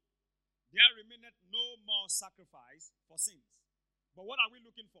truth, there remaineth no more sacrifice for sins. But what are we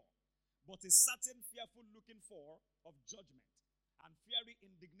looking for? But a certain fearful looking for of judgment and fiery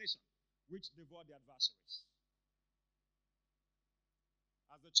indignation, which devour the adversaries.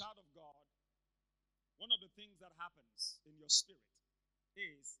 As a child of God, one of the things that happens in your spirit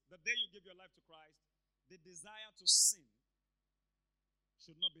is the day you give your life to Christ, the desire to sin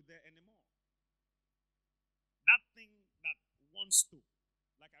should not be there anymore. That thing that wants to,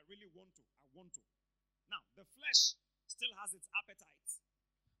 like I really want to, I want to. Now, the flesh still has its appetite,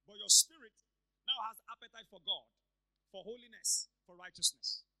 but your spirit now has appetite for God, for holiness, for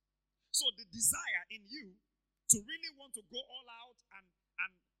righteousness. So the desire in you to really want to go all out and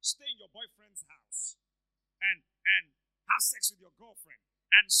stay in your boyfriend's house and have sex with your girlfriend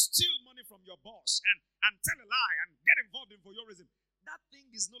and steal money from your boss and tell a lie and get involved in voyeurism, that thing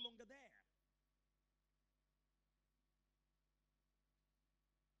is no longer there.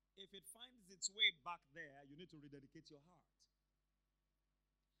 If it finds its way back there, you need to rededicate your heart.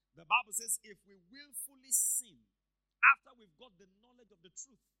 The Bible says if we willfully sin after we've got the knowledge of the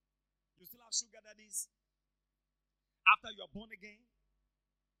truth, you still have sugar daddies after you're born again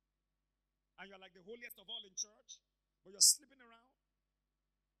and you're like the holiest of all in church, but you're sleeping around.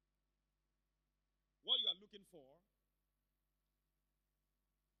 What you are looking for,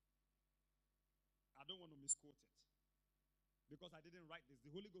 I don't want to misquote it because I didn't write this. The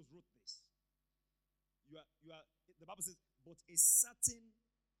Holy Ghost wrote this. You are. The Bible says, but a certain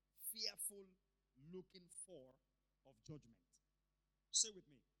fearful looking for of judgment. Say with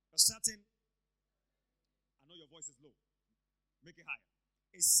me. A certain, I know your voice is low. Make it higher.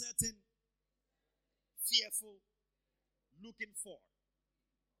 A certain fearful looking for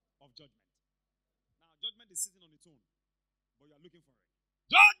of judgment. Now, judgment is sitting on its own, but you are looking for it.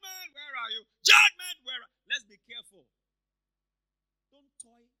 Judgment, where are you? Judgment, where are you? Let's be careful. Don't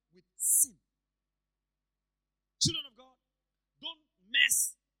toy with sin. Children of God, don't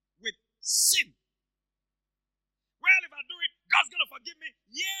mess with sin. Well, if I do it, God's going to forgive me.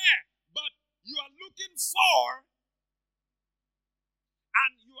 Yeah, but you are looking for,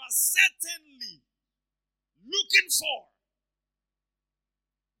 and you are certainly looking for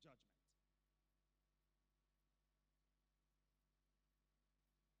judgment.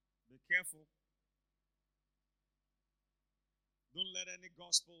 Be careful. Don't let any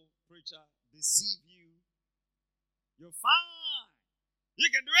gospel preacher deceive you. You're fine. You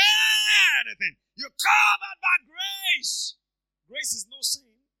can do anything. You're covered by grace. Grace is no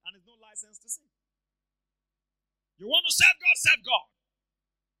sin and is no license to sin. You want to serve God, serve God.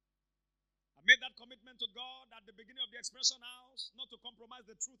 I made that commitment to God at the beginning of the Expression House, not to compromise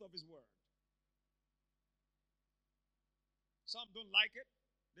the truth of His word. Some don't like it.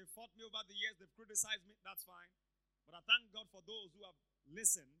 They fought me over the years. They've criticized me. That's fine. But I thank God for those who have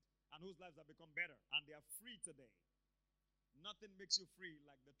listened and whose lives have become better. And they are free today. Nothing makes you free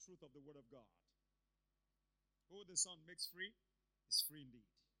like the truth of the Word of God. Who the Son makes free is free indeed.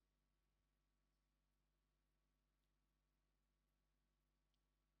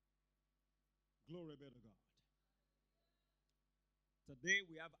 Glory be to God. Today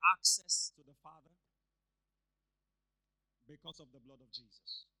we have access to the Father because of the blood of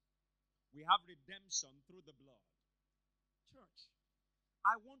Jesus. We have redemption through the blood. Church,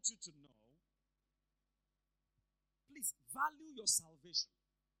 I want you to know, please value your salvation.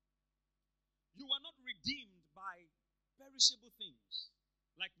 You are not redeemed by perishable things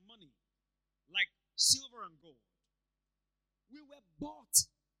like money, like silver and gold. We were bought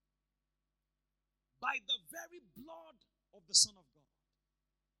by the very blood of the Son of God.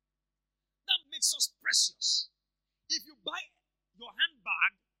 That makes us precious. If you buy your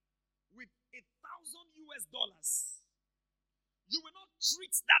handbag with $1,000, you will not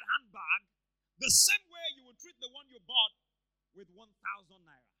treat that handbag the same way you will treat the one you bought with 1,000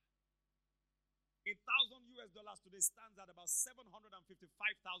 naira. $1,000 today stands at about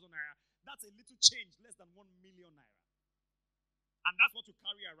 755,000 naira. That's a little change, less than 1 million naira. And that's what you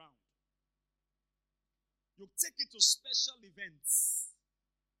carry around. You take it to special events.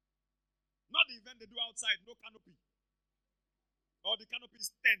 Not the event they do outside, no canopy. Or the canopy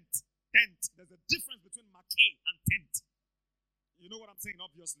is tent. There's a difference between maquet and tent. You know what I'm saying,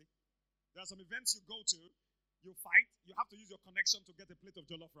 obviously. There are some events you go to, you fight, you have to use your connection to get a plate of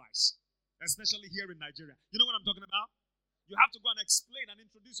jollof rice. Especially here in Nigeria. You know what I'm talking about? You have to go and explain and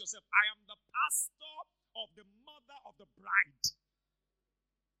introduce yourself. I am the pastor of the mother of the bride.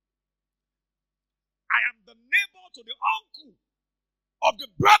 I am the neighbor to the uncle of the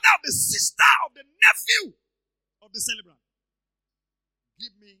brother of the sister of the nephew of the celebrant.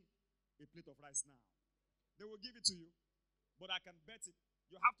 Give me a plate of rice now. They will give it to you. But I can bet it,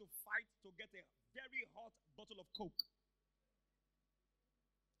 you have to fight to get a very hot bottle of Coke.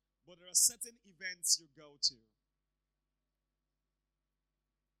 But there are certain events you go to.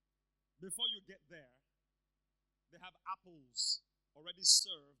 Before you get there, they have apples already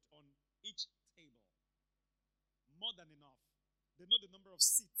served on each table. More than enough. They know the number of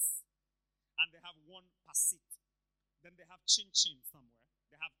seats. And they have one per seat. Then they have chin-chin somewhere.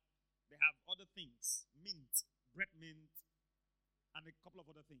 They have other things. Mint, bread mint, and a couple of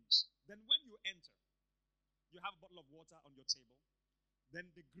other things. Then when you enter, you have a bottle of water on your table.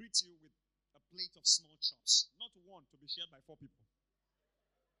 Then they greet you with a plate of small chops. Not one to be shared by 4 people.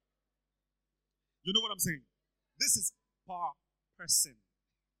 You know what I'm saying? This is per person.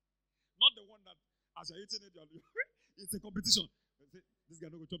 Not the one that, as you're eating it, it's a competition. This guy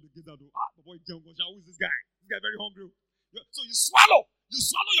not going to chop the kids out. But boy, who is this guy? This guy very hungry. So you swallow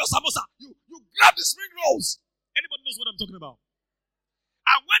your samosa. You grab the spring rolls. Anybody knows what I'm talking about?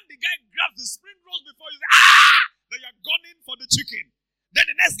 And when the guy grabs the spring rolls before you say, then you're gunning for the chicken. Then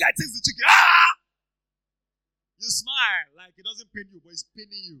the next guy takes the chicken. You smile like it doesn't pain you, but it's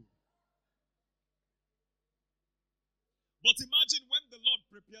paining you. But imagine when the Lord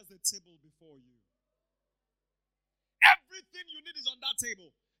prepares the table before you. Everything you need is on that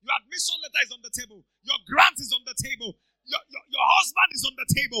table. Your admission letter is on the table. Your grant is on the table. Your husband is on the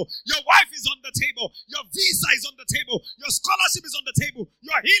table. Your wife is on the table. Your visa is on the table. Your scholarship is on the table.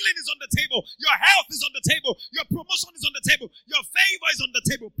 Your healing is on the table. Your health is on the table. Your promotion is on the table. Your favor is on the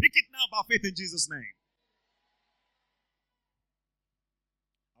table. Pick it now by faith in Jesus' name.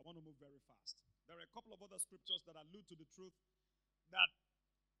 I want to move very fast. There are a couple of other scriptures that allude to the truth that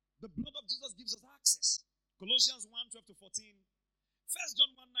the blood of Jesus gives us access. Colossians 1:12-14. 1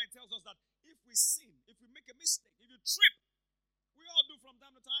 John 1:9 tells us that if we sin, if we make a mistake, if you trip, we all do from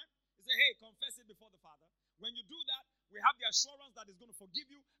time to time. You say, hey, confess it before the Father. When you do that, we have the assurance that He's going to forgive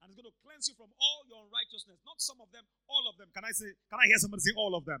you and He's going to cleanse you from all your unrighteousness. Not some of them, all of them. Can I hear somebody say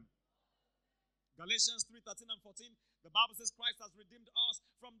all of them? Galatians 3:13 and 14. The Bible says Christ has redeemed us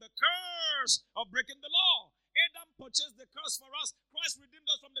from the curse of breaking the law. Adam purchased the curse for us. Christ redeemed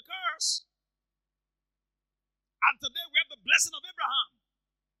us from the curse. And today we have the blessing of Abraham.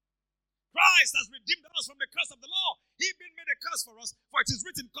 Christ has redeemed us from the curse of the law. He being made a curse for us. For it is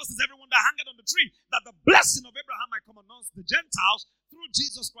written, curses everyone that hangeth on the tree, that the blessing of Abraham might come amongst the Gentiles through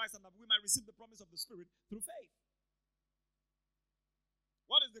Jesus Christ, and that we might receive the promise of the Spirit through faith.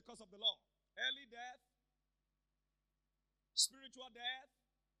 What is the cause of the law? Early death, spiritual death,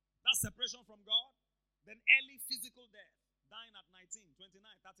 that's separation from God. Then early physical death, dying at 19, 29,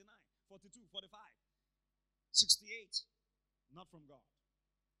 39, 42, 45, 68, not from God.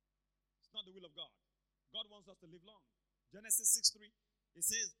 It's not the will of God. God wants us to live long. Genesis 6:3, it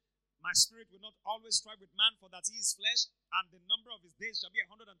says, my spirit will not always strive with man, for that he is flesh, and the number of his days shall be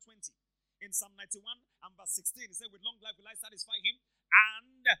 120. In Psalm 91 and verse 16, it says, with long life will I satisfy him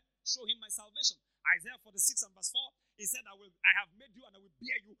and show him my salvation. Isaiah 46 and verse 4, he said, I have made you and I will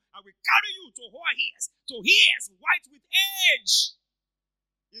bear you. I will carry you to hairs white with age.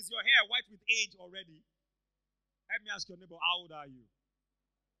 Is your hair white with age already? Let me ask your neighbor, how old are you?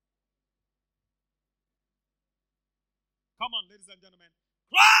 Come on, ladies and gentlemen.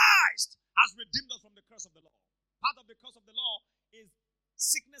 Christ has redeemed us from the curse of the law. Part of the curse of the law is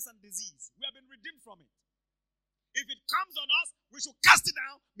sickness and disease. We have been redeemed from it. If it comes on us, we should cast it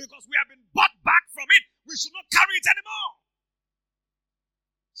down because we have been bought back from it. We should not carry it anymore.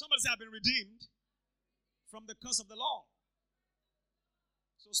 Somebody say, I've been redeemed from the curse of the law.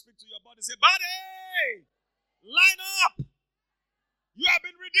 So speak to your body. Say, body, line up. You have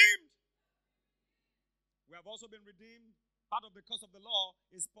been redeemed. We have also been redeemed. Part of the curse of the law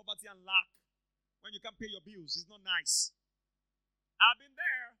is poverty and lack. When you can't pay your bills, it's not nice. I've been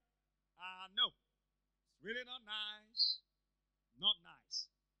there. No. Really not nice. Not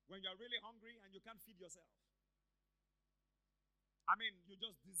nice. When you're really hungry and you can't feed yourself. I mean, you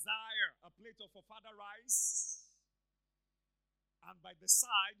just desire a plate of ofada rice. And by the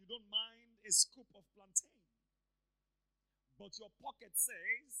side, you don't mind a scoop of plantain. But your pocket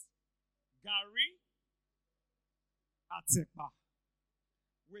says, Gary Atepa.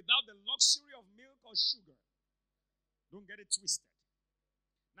 Without the luxury of milk or sugar. Don't get it twisted.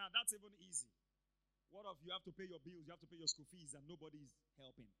 Now, that's even easy. What if you have to pay your bills, you have to pay your school fees, and nobody's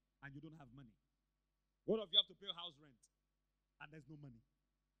helping, and you don't have money? What if you have to pay house rent, and there's no money?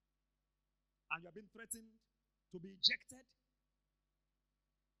 And you have been threatened to be ejected?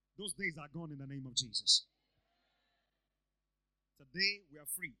 Those days are gone in the name of Jesus. Today, we are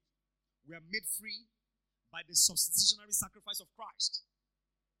free. We are made free by the substitutionary sacrifice of Christ.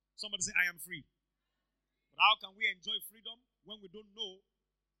 Somebody say, I am free. But how can we enjoy freedom when we don't know?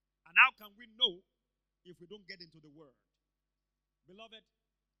 And how can we know if we don't get into the word? Beloved,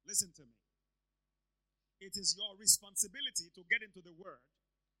 listen to me. It is your responsibility to get into the word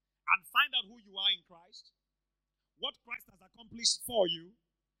and find out who you are in Christ, what Christ has accomplished for you,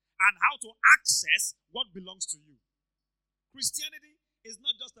 and how to access what belongs to you. Christianity is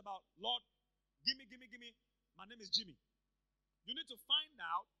not just about, Lord, give me. My name is Jimmy. You need to find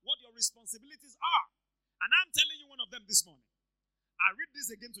out what your responsibilities are. And I'm telling you one of them this morning. I read this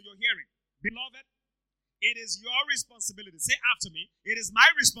again to your hearing. Beloved, it is your responsibility. Say after me. It is my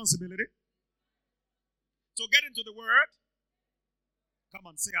responsibility to get into the word. Come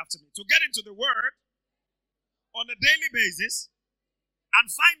on, say after me. To get into the word on a daily basis and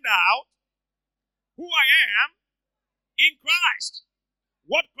find out who I am in Christ.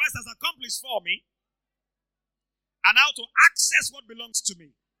 What Christ has accomplished for me and how to access what belongs to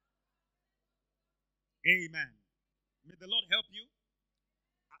me. Amen. May the Lord help you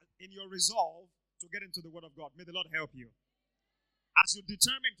in your resolve to get into the word of God. May the Lord help you. As you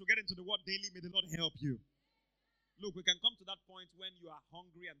determine to get into the word daily, may the Lord help you. Look, we can come to that point when you are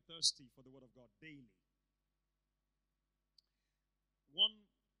hungry and thirsty for the word of God daily.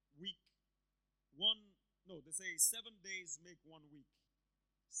 7 days make 1 week.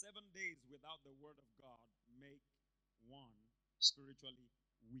 7 days without the word of God make one spiritually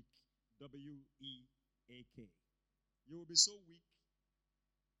weak. W-E-A-K. You will be so weak,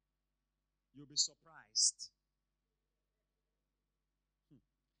 you'll be surprised.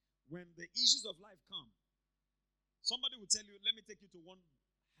 When the issues of life come, somebody will tell you, let me take you to one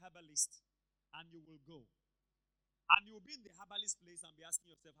herbalist, and you will go. And you'll be in the herbalist place and be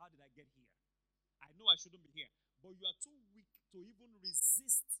asking yourself, how did I get here? I know I shouldn't be here. But you are too weak to even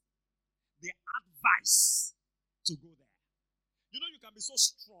resist the advice to go there. You know, you can be so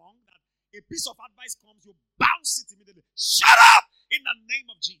strong that a piece of advice comes, you bounce it immediately. Shut up! In the name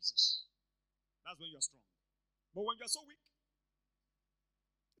of Jesus. That's when you're strong. But when you're so weak,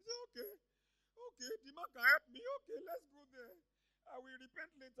 you say, okay, the man can help me. Okay, let's go there. I will repent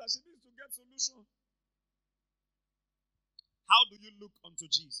later. She needs to get solution. How do you look unto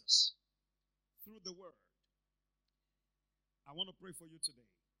Jesus? Through the word. I want to pray for you today.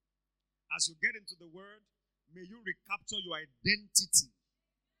 As you get into the word, may you recapture your identity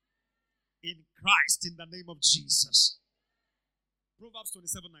in Christ in the name of Jesus. Proverbs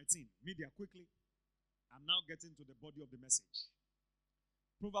 27:19. Media, quickly. I'm now getting to the body of the message.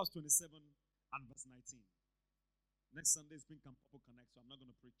 Proverbs 27 and verse 19. Next Sunday is Pink and Purple Connect, so I'm not going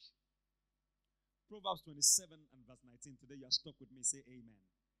to preach. Proverbs 27 and verse 19. Today you are stuck with me. Say amen.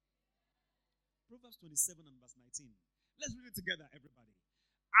 Proverbs 27 and verse 19. Let's read it together, everybody.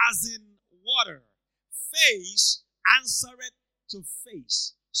 As in water, face answereth to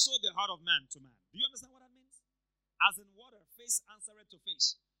face, so the heart of man to man. Do you understand what that means? As in water, face answereth to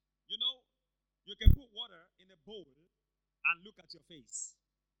face. You know, you can put water in a bowl and look at your face.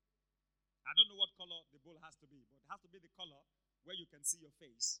 I don't know what color the bowl has to be, but it has to be the color where you can see your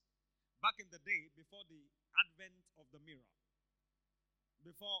face. Back in the day, before the advent of the mirror,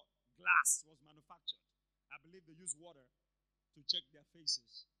 before glass was manufactured, I believe they used water to check their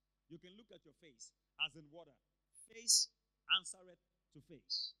faces. You can look at your face as in water. Face answereth to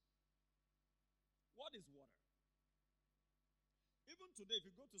face. What is water? Even today, if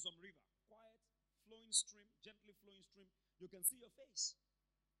you go to some river, quiet, flowing stream, gently flowing stream, you can see your face.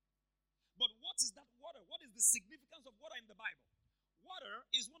 But what is that water? What is the significance of water in the Bible? Water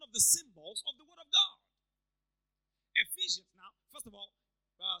is one of the symbols of the Word of God. Ephesians now, first of all,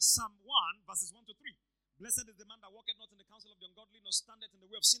 Psalm 1, verses 1 to 3. Blessed is the man that walketh not in the counsel of the ungodly, nor standeth in the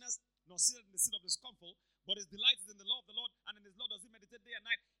way of sinners, nor sitteth in the seat of the scornful, but his delight is in the law of the Lord, and in his law does he meditate day and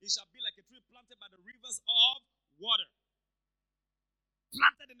night. He shall be like a tree planted by the rivers of water.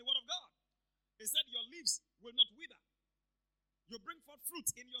 Planted in the Word of God. He said, your leaves will not wither. You bring forth fruit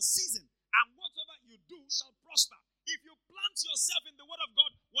in your season, and whatever you do shall prosper. If you plant yourself in the Word of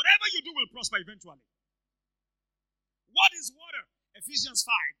God, whatever you do will prosper eventually. What is water? Ephesians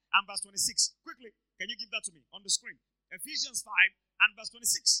 5 and verse 26. Quickly, can you give that to me on the screen? Ephesians 5 and verse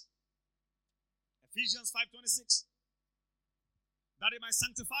 26. Ephesians 5:26. That he might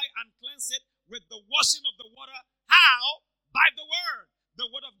sanctify and cleanse it with the washing of the water. How? By the word. The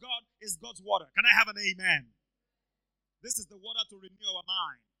word of God is God's water. Can I have an amen? This is the water to renew our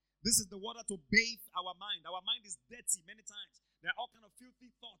mind. This is the water to bathe our mind. Our mind is dirty many times. There are all kind of filthy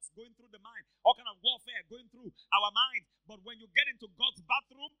thoughts going through the mind. All kind of warfare going through our mind. But when you get into God's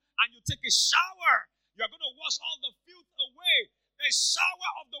bathroom and you take a shower, you're going to wash all the filth away. A shower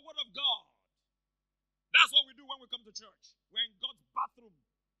of the word of God. That's what we do when we come to church. We're in God's bathroom.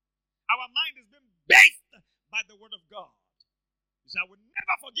 Our mind is being bathed by the word of God. You say, I will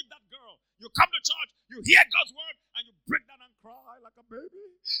never forgive that girl. You come to church, you hear God's word, and you break down and cry like a baby.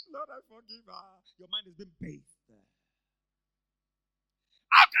 Lord, I forgive her. Your mind has been bathed.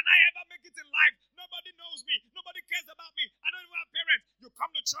 How can I ever make it in life? Nobody knows me. Nobody cares about me. I don't even have parents. You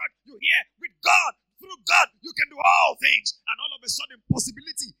come to church, you hear with God. Through God, you can do all things. And all of a sudden,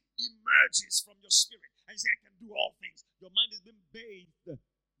 possibility emerges from your spirit. And you say, I can do all things. Your mind has been bathed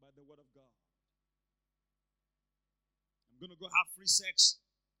by the word of God. I'm going to go have free sex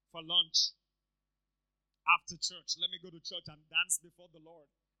for lunch after church. Let me go to church and dance before the Lord.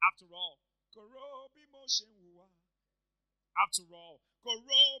 After all, Korobi Moshe Nwa. After all,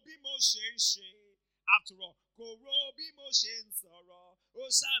 Korobi Moshe She. After all, Korobi Moshe Nsoro.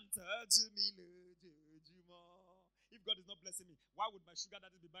 Osanta Jumile Juma. If God is not blessing me, why would my sugar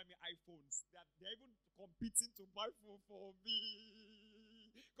daddy be buying me iPhones? They're even competing to buy phone for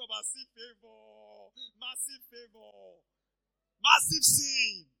me. Come and see favor. Massive favor. Massive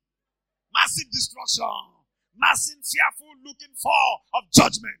sin. Massive destruction. Massive fearful looking for of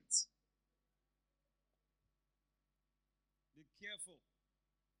judgment. Be careful.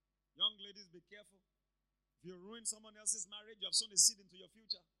 Young ladies, be careful. If you ruin someone else's marriage, you have sown a seed into your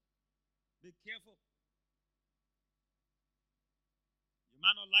future. Be careful. You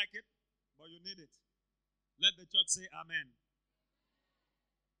might not like it, but you need it. Let the church say amen.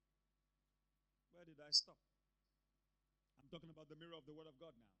 Where did I stop? I'm talking about the mirror of the word of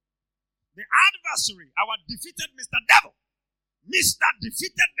God now. The adversary, our defeated Mr. Devil, Mr.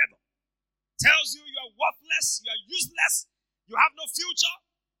 Defeated Devil, tells you are worthless, you are useless, you have no future,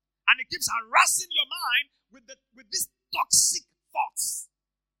 and it keeps harassing your mind with these toxic thoughts.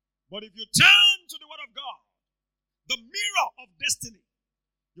 But if you turn to the word of God, the mirror of destiny,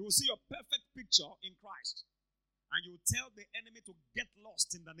 you will see your perfect picture in Christ. And you will tell the enemy to get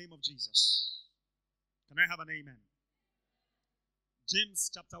lost in the name of Jesus. Can I have an amen? James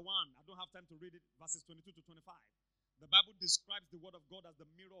chapter 1. I don't have time to read it. Verses 22 to 25. The Bible describes the word of God as the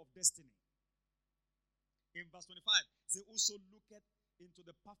mirror of destiny. In verse 25, it says, "Whoso looketh into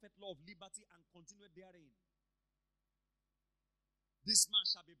the perfect law of liberty and continue therein, this man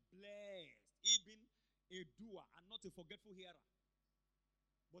shall be blessed, even a doer and not a forgetful hearer,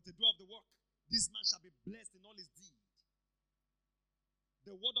 but a doer of the work. This man shall be blessed in all his deeds.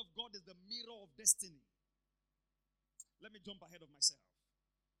 The word of God is the mirror of destiny. Let me jump ahead of myself.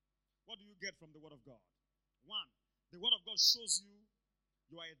 What do you get from the word of God? One, the word of God shows you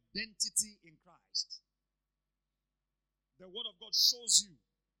your identity in Christ. The word of God shows you.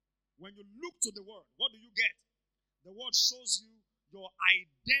 When you look to the word, what do you get? The word shows you your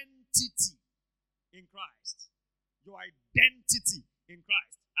identity in Christ. Your identity in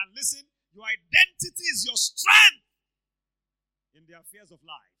Christ. And listen, your identity is your strength in the affairs of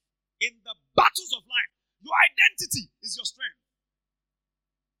life. In the battles of life, your identity is your strength.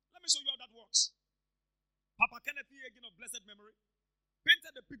 Let me show you how that works. Papa Kenneth E. Hagin of blessed memory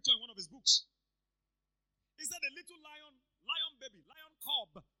painted a picture in one of his books. He said a little lion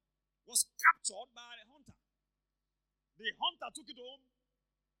cub was captured by a hunter. The hunter took it home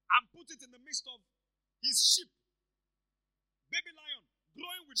and put it in the midst of his sheep. Baby lion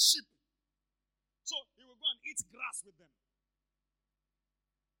growing with sheep. So he will go and eat grass with them.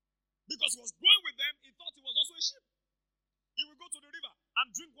 Because he was growing with them, he thought he was also a sheep. He will go to the river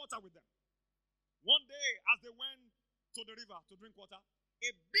and drink water with them. One day, as they went to the river to drink water, a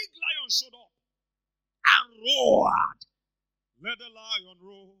big lion showed up and roared. Let the lion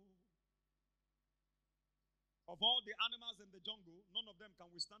roar. Of all the animals in the jungle, none of them can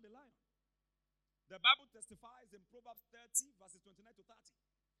withstand a lion. The Bible testifies in Proverbs 30, verses 29 to 30.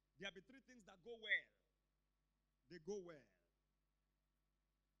 There be three things that go well. They go well.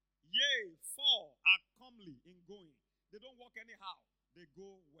 Yea, four are comely in going. They don't walk anyhow. They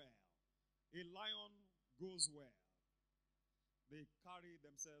go well. A lion goes well. They carry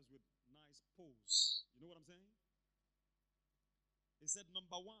themselves with nice pose. You know what I'm saying? He said,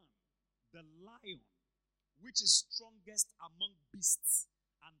 number one, the lion, which is strongest among beasts,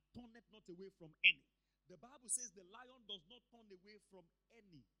 and turneth not away from any. The Bible says the lion does not turn away from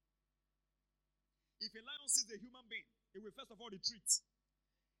any. If a lion sees a human being, he will first of all retreat.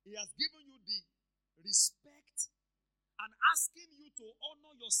 He has given you the respect and asking you to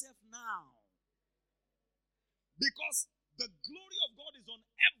honor yourself now. Because the glory of God is on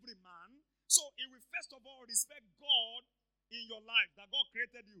every man, so he will first of all respect God in your life, that God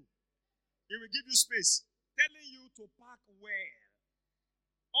created you. He will give you space, telling you to park well.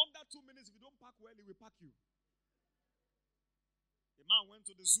 Under 2 minutes, if you don't park well, he will park you. A man went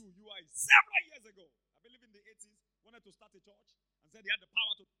to the zoo, UI, several years ago. I believe in the 80s, wanted to start a church and said he had the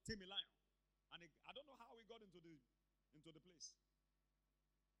power to tame a lion. And I don't know how he got into the place.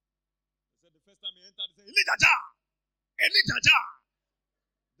 He said the first time he entered, he said, Elijah! Elijah!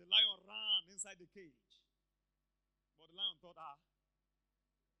 The lion ran inside the cage. But the lion thought,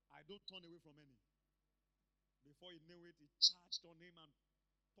 I don't turn away from any. Before he knew it, he charged on him and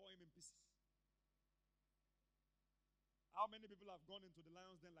tore him in pieces. How many people have gone into the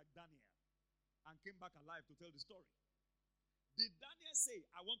lion's den like Daniel and came back alive to tell the story? Did Daniel say,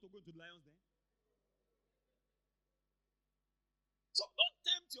 I want to go into the lion's den? So don't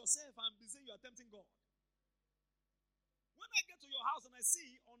tempt yourself and be saying you are tempting God. When I get to your house and I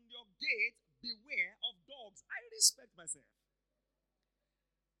see on your gate, beware of dogs, I respect myself.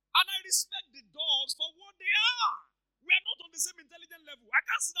 And I respect the dogs for what they are. We are not on the same intelligent level. I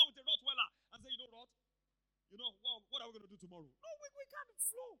can't sit down with a Rottweiler and say, you know what? Well, what are we going to do tomorrow? No, we can't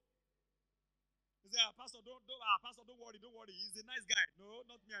flow. He said, Pastor, don't worry. He's a nice guy. No,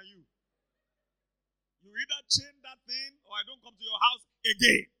 not me and you. You either chain that thing or I don't come to your house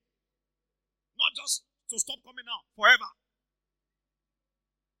again. Not just to stop coming out forever.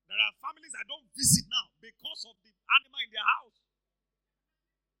 There are families I don't visit now because of the animal in their house.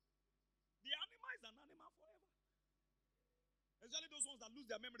 The animal is an animal forever. Especially those ones that lose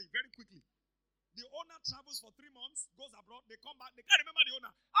their memory very quickly. The owner travels for 3 months, goes abroad, they come back, they can't remember the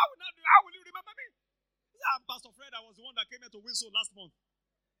owner. How will you remember me? I'm Pastor Fred, I was the one that came here to Windsor last month.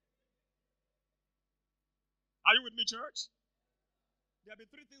 Are you with me, church? There will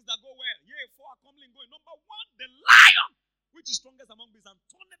be 3 things that go well. Yea, 4 are comely and going. Number 1, the lion, which is strongest among beasts, and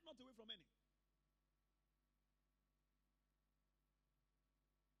turneth not away from any.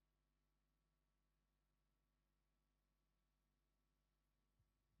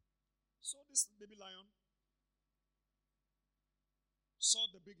 So this baby lion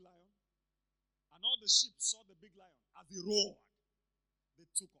saw the big lion, and all the sheep saw the big lion. As he roared, they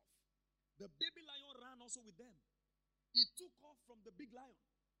took off. The baby lion ran also with them. He took off from the big lion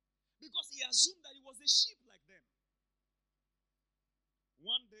because he assumed that he was a sheep like them.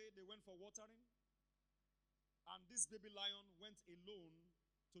 One day they went for watering, and this baby lion went alone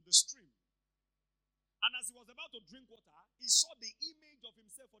to the stream. And as he was about to drink water, he saw the image of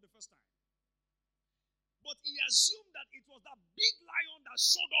himself for the first time. But he assumed that it was that big lion that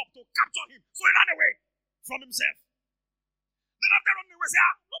showed up to capture him. So he ran away from himself. Then after running away away. Say,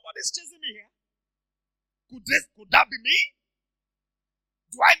 nobody's chasing me here. Could that be me?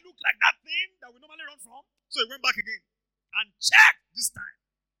 Do I look like that thing that we normally run from? So he went back again and checked this time.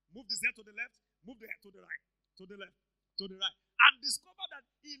 Moved his head to the left, moved the head to the right, to the left, to the right, and discovered that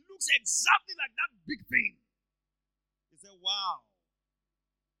he looks exactly like that big thing. He said, wow.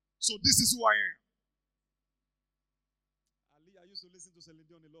 So this is who I am. I used to listen to Celine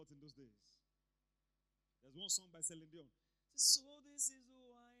Dion a lot in those days. There's one song by Celine Dion. So this is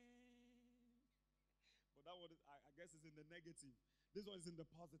who I am. But that one, I guess, is in the negative. This one is in the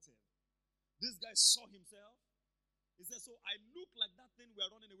positive. This guy saw himself. He said, so I look like that thing we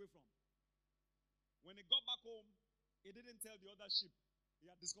are running away from. When he got back home, he didn't tell the other sheep. He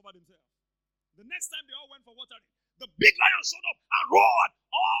had discovered himself. The next time they all went for watering, the big lion showed up and roared.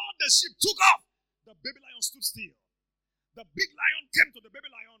 All the sheep took off. The baby lion stood still. The big lion came to the baby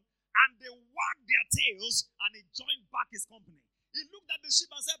lion and they wagged their tails and he joined back his company. He looked at the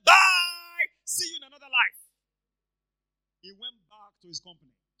sheep and said, bye, see you in another life. He went back to his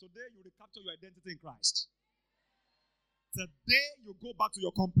company. Today you recapture your identity in Christ. Today you go back to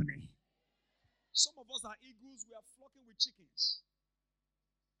your company. Some of us are eagles, we are flocking with chickens.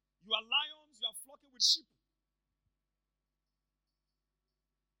 You are lions, you are flocking with sheep.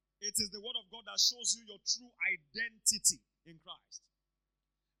 It is the word of God that shows you your true identity in Christ.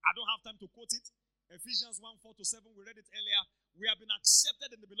 I don't have time to quote it. Ephesians 1:4-7, we read it earlier. We have been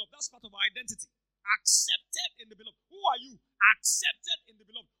accepted in the beloved. That's part of our identity. Accepted in the beloved. Who are you? Accepted in the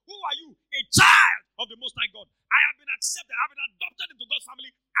beloved. Who are you? A child of the Most High God. I have been accepted. I have been adopted into God's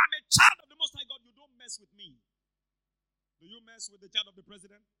family. I'm a child of the Most High God. You don't mess with me. Do you mess with the child of the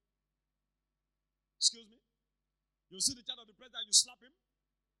president? Excuse me? You see the child of the president, you slap him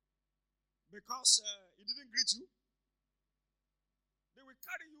because he didn't greet you. They will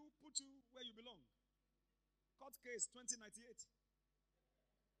carry you, put you where you belong. Court case 2098.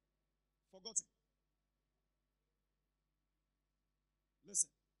 Forgotten.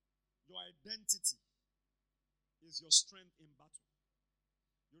 Listen, your identity is your strength in battle.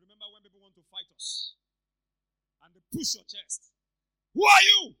 You remember when people want to fight us and they push your chest. Who are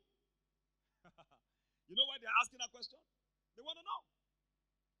you? You know why they're asking that question? They want to know.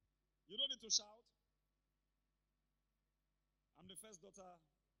 You don't need to shout. I'm the first daughter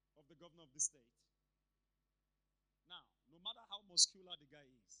of the governor of this state. Now, no matter how muscular the guy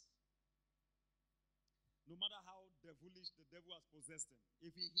is, no matter how devilish the devil has possessed him,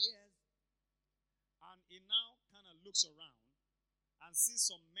 if he hears and he now kind of looks around and sees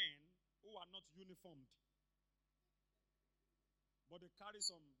some men who are not uniformed, but they carry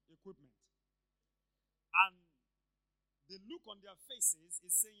some equipment, and the look on their faces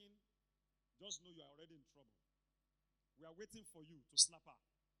is saying, just know you are already in trouble. We are waiting for you to slap her.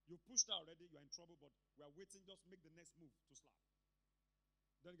 You pushed her already, you are in trouble, but we are waiting, just make the next move to slap.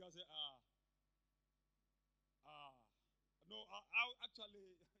 Then the guy say, no,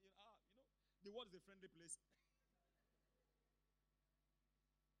 actually, the world is a friendly place.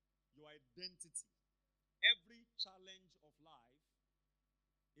 Your identity. Every challenge of life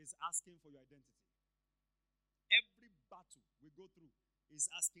is asking for your identity. Every battle we go through is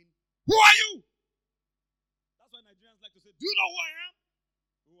asking, who are you? That's why Nigerians like to say, do you know who I am?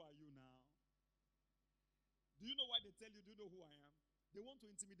 Who are you now? Do you know why they tell you, do you know who I am? They want to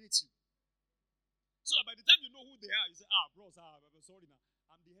intimidate you. So that by the time you know who they are, you say, bros, I'm sorry now.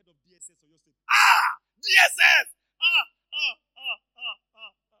 I'm the head of DSS of your state. DSS!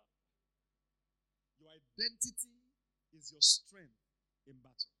 Your identity is your strength in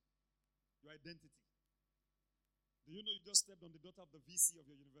battle. Your identity. Do you know you just stepped on the daughter of the VC of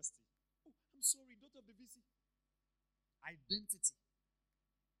your university? Oh, I'm sorry, daughter of the VC. Identity.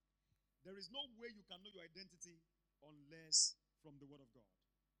 There is no way you can know your identity unless from the word of God.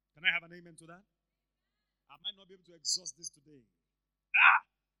 Can I have an amen to that? I might not be able to exhaust this today.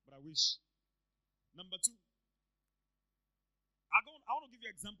 But I wish. Number 2. I want to give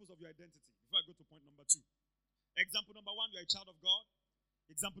you examples of your identity before I go to point number 2. Example number 1, you're a child of God.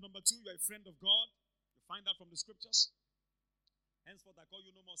 Example number 2, you're a friend of God. You find that from the scriptures. Henceforth, I call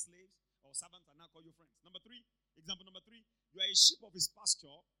you no more slaves or servants, I now call you friends. Example number 3, you are a sheep of his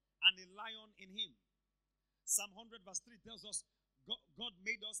pasture and a lion in him. Psalm 100 verse 3 tells us, God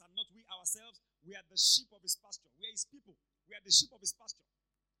made us and not we ourselves. We are the sheep of his pasture. We are his people. We are the sheep of his pasture.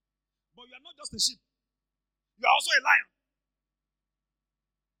 But you are not just a sheep. You are also a lion.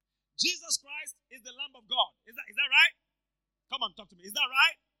 Jesus Christ is the Lamb of God. Is that right? Come on, talk to me. Is that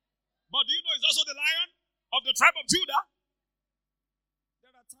right? But do you know he's also the lion of the tribe of Judah?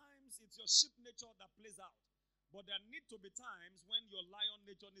 There are times it's your sheep nature that plays out. But there need to be times when your lion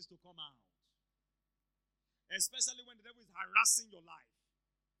nature needs to come out. Especially when the devil is harassing your life.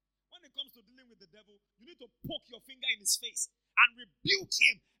 When it comes to dealing with the devil, you need to poke your finger in his face and rebuke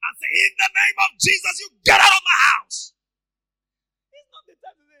him and say, in the name of Jesus, you get out of my house. It's not the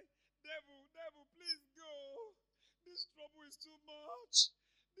time to say, devil, please go. This trouble is too much.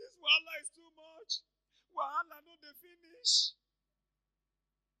 This wahala is too much. Wahala no dey finish.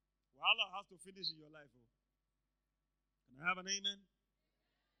 Wahala has to finish in your life. Oh. Can I have an amen?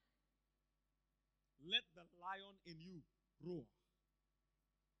 Let the lion in you roar.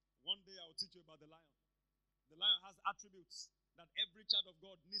 One day I will teach you about the lion. The lion has attributes that every child of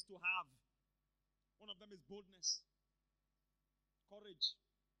God needs to have. One of them is boldness, courage.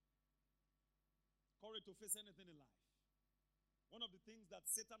 Courage to face anything in life. One of the things that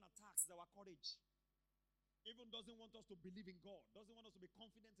Satan attacks is our courage. Even doesn't want us to believe in God. Doesn't want us to be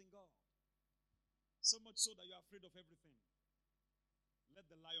confident in God. So much so that you're afraid of everything. Let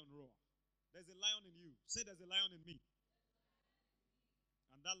the lion roar. There's a lion in you. Say there's a lion in me.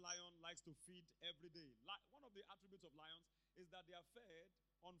 And that lion likes to feed every day. One of the attributes of lions is that they are fed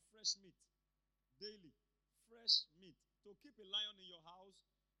on fresh meat. Daily. Fresh meat. To keep a lion in your house,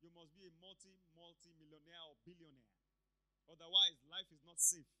 you must be a multi-millionaire or billionaire. Otherwise, life is not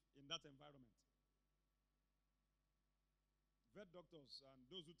safe in that environment. Vet doctors and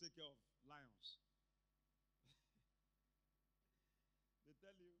those who take care of lions, they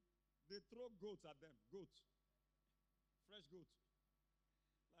tell you, they throw goats at them. Goat. Fresh goat.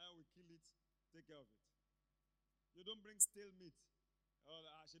 Lion will kill it, take care of it. You don't bring stale meat.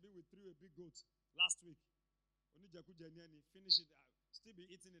 We threw a big goat last week. Finish it. Still be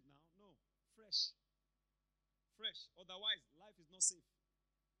eating it now? No. Fresh. Fresh. Otherwise, life is not safe.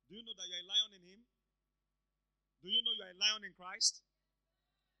 Do you know that you're a lion in him? Do you know you're a lion in Christ?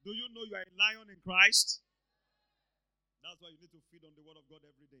 Do you know you're a lion in Christ? That's why you need to feed on the word of God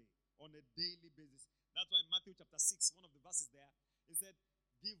every day, on a daily basis. That's why in Matthew chapter 6, one of the verses there, he said,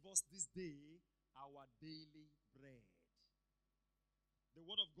 give us this day our daily bread. The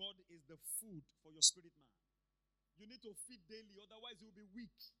word of God is the food for your spirit man. You need to feed daily, otherwise you'll be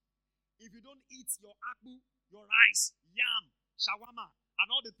weak. If you don't eat your akpu, your rice, yam, shawarma, and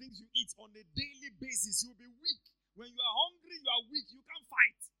all the things you eat on a daily basis, you'll be weak. When you are hungry, you are weak. You can't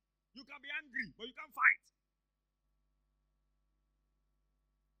fight. You can be angry, but you can't fight.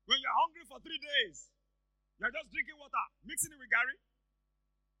 When you're hungry for 3 days, you're just drinking water, mixing it with Gary.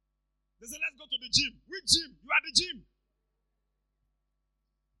 They say, let's go to the gym. Which gym? You are the gym.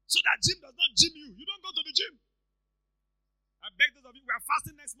 So that gym does not gym you. You don't go to the gym. I beg those of you, we are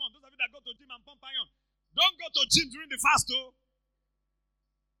fasting next month. Those of you that go to gym and pump iron, don't go to gym during the fast, though.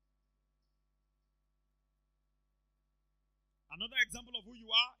 Another example of who you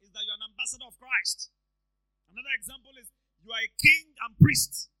are is that you are an ambassador of Christ. Another example is you are a king and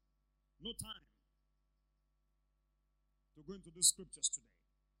priest. No time to go into these scriptures today.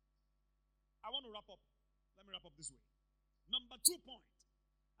 I want to wrap up. Let me wrap up this way. Number 2 point.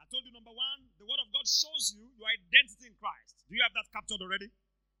 I told you, number 1, the word of God shows you your identity in Christ. Do you have that captured already?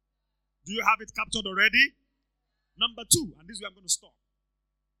 Do you have it captured already? Number 2, and this is where I'm going to stop.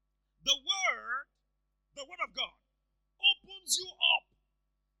 The word of God, opens you up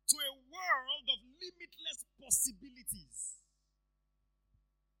to a world of limitless possibilities.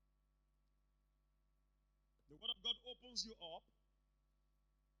 The word of God opens you up.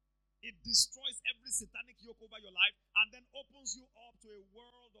 It destroys every satanic yoke over your life and then opens you up to a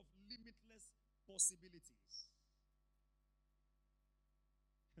world of limitless possibilities.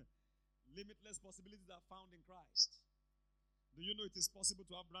 Limitless possibilities are found in Christ. Do you know it is possible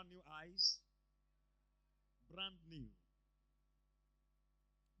to have brand new eyes? Brand new.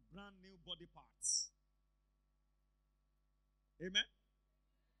 Brand new body parts. Amen?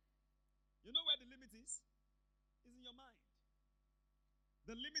 You know where the limit is? It's in your mind.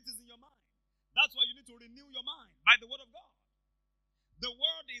 The limit is in your mind. That's why you need to renew your mind by the word of God. The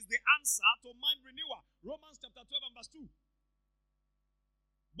word is the answer to mind renewal. Romans chapter 12 and verse 2.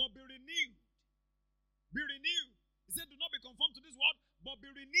 But be renewed. Be renewed. He said, do not be conformed to this world, but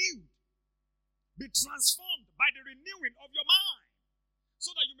be renewed. Be transformed by the renewing of your mind,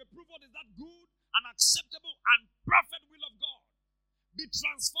 so that you may prove what is that good and acceptable and perfect will of God. Be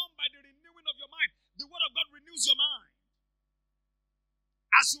transformed by the renewing of your mind. The word of God renews your mind.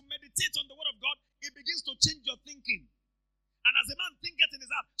 As you meditate on the word of God, it begins to change your thinking. And as a man thinketh in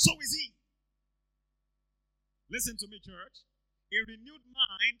his heart, so is he. Listen to me, church. A renewed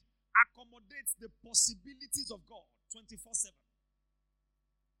mind accommodates the possibilities of God 24/7.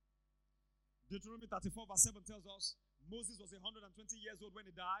 Deuteronomy 34 verse 7 tells us Moses was 120 years old when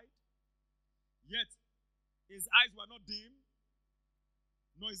he died, yet his eyes were not dim,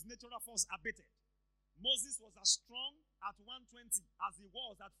 nor his natural force abated. Moses was as strong at 120 as he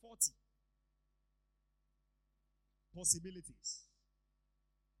was at 40. Possibilities.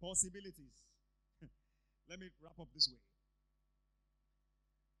 Possibilities. Let me wrap up this way.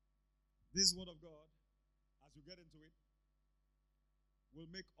 This word of God, as you get into it, will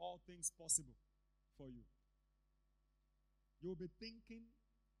make all things possible for you. You'll be thinking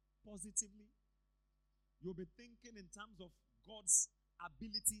positively. You'll be thinking in terms of God's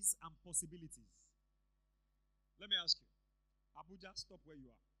abilities and possibilities. Let me ask you, Abuja, stop where you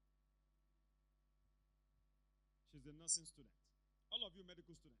are. She's a nursing student. All of you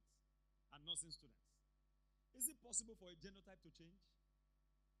medical students and nursing students. Is it possible for a genotype to change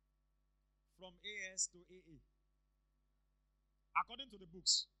from AS to AA? According to the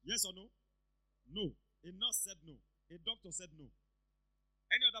books, yes or no? No. A nurse said no. A doctor said no.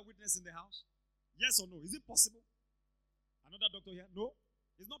 Any other witness in the house? Yes or no? Is it possible? Another doctor here? No.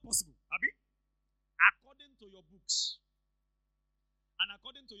 It's not possible. Abi? According to your books and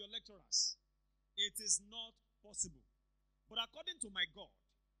according to your lecturers, it is not possible. But according to my God,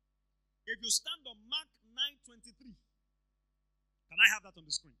 if you stand on Mark 9:23, can I have that on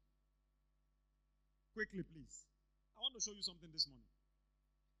the screen? Quickly, please. I want to show you something this morning.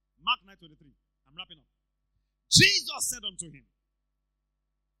 Mark 9:23. I'm wrapping up. Jesus said unto him,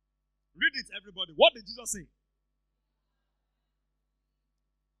 read it, everybody. What did Jesus say?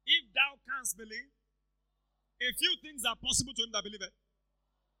 If thou canst believe, a few things are possible to him that believeth.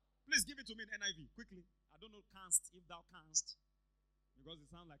 Please give it to me in NIV, quickly. I don't know canst, if thou canst, because it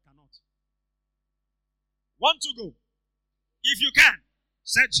sounds like cannot. 1, 2, go. If you can,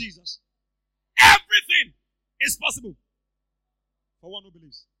 said Jesus, everything is possible for one who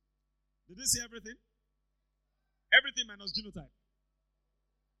believes. Did they say everything? Everything minus genotype.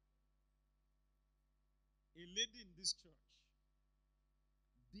 A lady in this church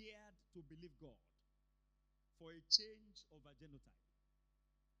dared to believe God for a change of a genotype.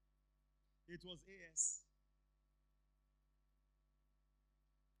 It was AS.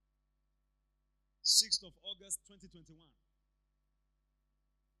 6th of August 2021.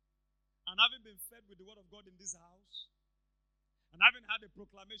 And having been fed with the word of God in this house, and having had a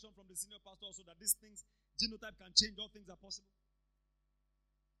proclamation from the senior pastor also that these things, genotype can change, all things are possible.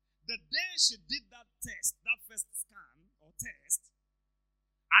 The day she did that test, that first scan or test,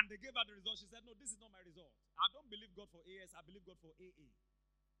 and they gave her the result, she said, no, this is not my result. I don't believe God for AS, I believe God for AA.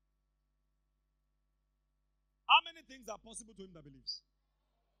 How many things are possible to him that believes?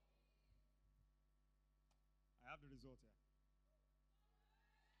 I have the result here.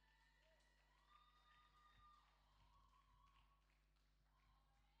 I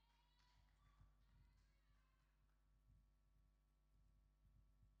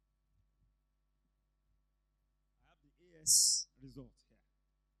have the AS result here.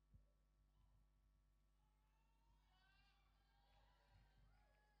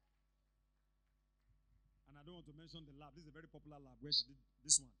 And I don't want to mention the lab. This is a very popular lab where she did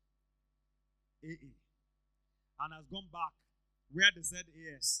this one. AA. And has gone back where they said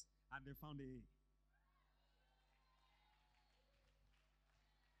AS and they found AA.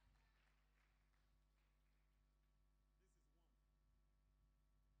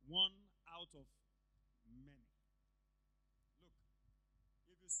 One out of many. Look,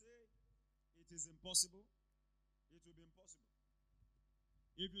 if you say it is impossible, it will be impossible.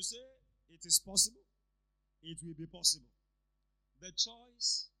 If you say it is possible, it will be possible. The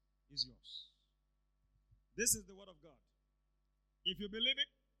choice is yours. This is the word of God. If you believe it,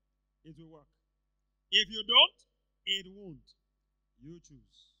 it will work. If you don't, it won't. You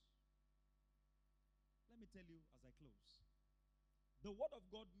choose. Let me tell you as I close. The word of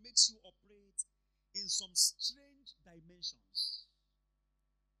God makes you operate in some strange dimensions.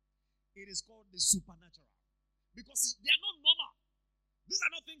 It is called the supernatural. Because they are not normal. These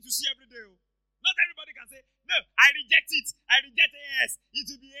are not things you see every day. Not everybody can say, no, I reject it. I reject AS. It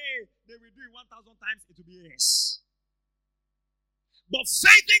will be A. They will do it 1,000 times. It will be AS. But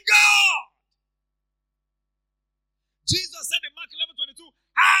faith in God. Jesus said in Mark 11:22,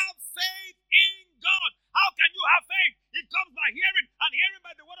 have faith in God. How can you have faith? It comes by hearing, and hearing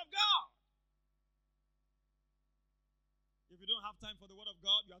by the word of God. If you don't have time for the word of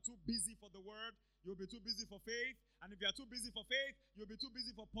God, you are too busy for the word, you'll be too busy for faith. And if you are too busy for faith, you'll be too busy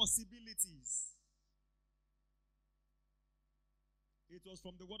for possibilities. It was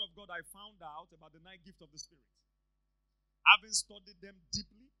from the word of God I found out about the 9 gifts of the Spirit. Having studied them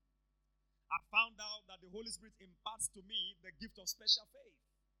deeply, I found out that the Holy Spirit imparts to me the gift of special faith.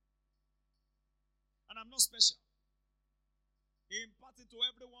 And I'm not special. He imparts it to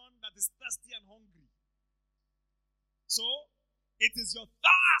everyone that is thirsty and hungry. So, it is your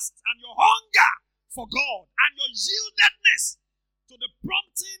thirst and your hunger for God and your yieldedness to the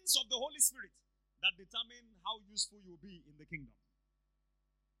promptings of the Holy Spirit that determine how useful you will be in the kingdom.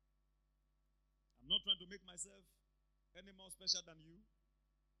 I'm not trying to make myself any more special than you.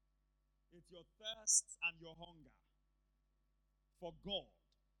 It's your thirst and your hunger for God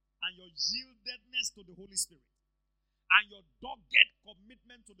and your yieldedness to the Holy Spirit and your dogged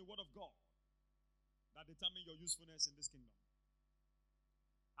commitment to the Word of God that determine your usefulness in this kingdom.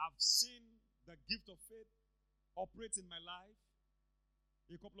 I've seen the gift of faith operate in my life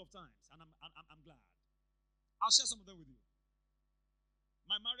a couple of times, and I'm glad. I'll share some of them with you.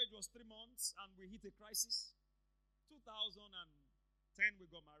 My marriage was 3 months, and we hit a crisis. 2010,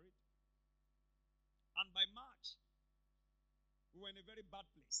 we got married. And by March, we were in a very bad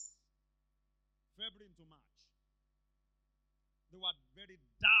place. February into March. They were very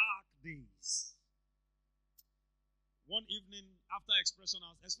dark days. One evening after Expression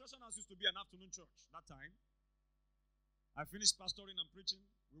House used to be an afternoon church that time. I finished pastoring and preaching.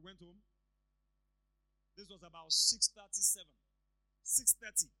 We went home. This was about 6:30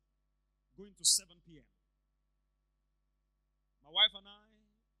 going to 7 p.m. My wife and I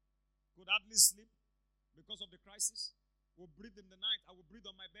could hardly sleep because of the crisis. We'll breathe in the night. I will breathe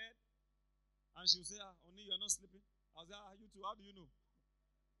on my bed. And she'll say, Oni, you're not sleeping. I'll say, you too, how do you know?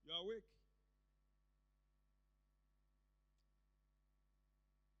 You're awake.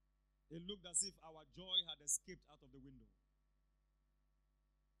 It looked as if our joy had escaped out of the window.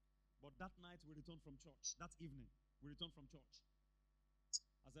 But that night we returned from church. That evening we returned from church.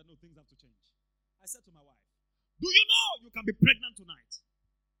 I said, no, things have to change. I said to my wife, do you know you can be pregnant tonight?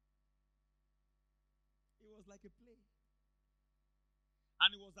 It was like a play.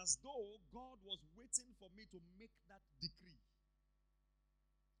 And it was as though God was waiting for me to make that decree.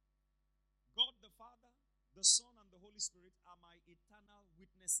 God the Father, the Son, and the Holy Spirit are my eternal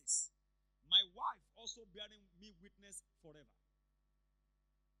witnesses. My wife also bearing me witness forever.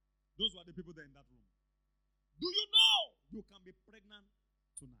 Those were the people there in that room. Do you know you can be pregnant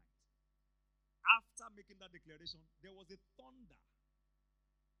tonight? After making that declaration, there was a thunder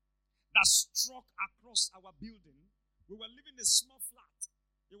that struck across our building. We were living in a small flat.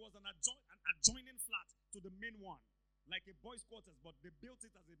 It was an adjoining flat to the main one, like a boys' quarters, but they built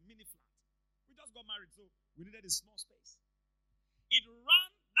it as a mini flat. We just got married, so we needed a small space.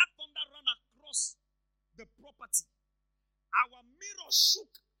 That thunder ran across the property. Our mirror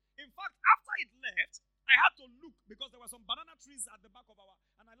shook. In fact, after it left, I had to look because there were some banana trees at the back of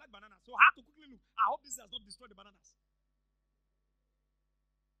and I like bananas, so I had to quickly look. I hope this has not destroyed the bananas.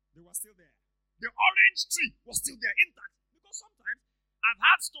 They were still there. The orange tree was still there, intact. Because sometimes I've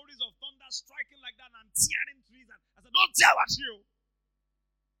had stories of thunder striking like that and tearing trees. And I said, don't tear what you.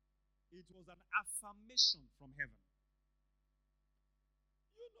 It was an affirmation from heaven.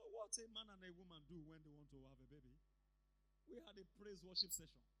 You know what a man and a woman do when they want to have a baby? We had a praise worship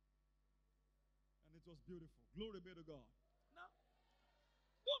session. And it was beautiful. Glory be to God. Now,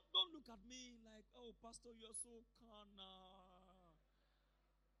 don't look at me like, oh, Pastor, you're so carnal.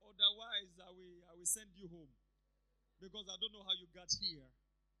 Otherwise, I will send you home. Because I don't know how you got here.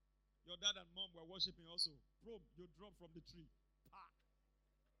 Your dad and mom were worshiping also. Probe, you dropped from the tree. No!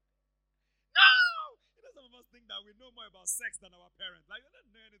 You know, some of us think that we know more about sex than our parents. Like, we don't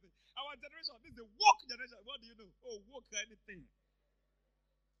know anything. Our generation, this is the woke generation. What do you know? Oh, woke anything.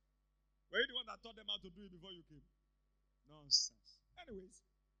 Were you the one that taught them how to do it before you came? Nonsense. Anyways,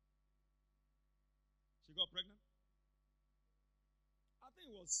 she got pregnant. I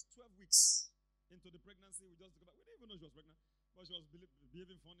think it was 12 weeks into the pregnancy. We didn't even know she was pregnant. But she was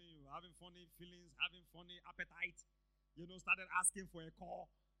behaving funny, having funny feelings, having funny appetite. Started asking for a call.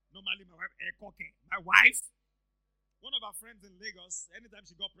 Normally, my wife, my wife, one of our friends in Lagos, anytime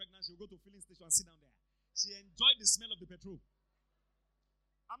she got pregnant, she would go to filling station and sit down there. She enjoyed the smell of the petrol.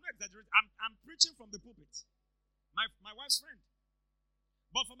 I'm not exaggerating. I'm preaching from the pulpit. My wife's friend.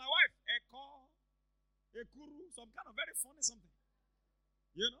 But for my wife, a call, a kuru, some kind of very funny something.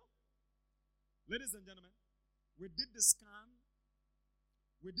 Ladies and gentlemen, we did the scan.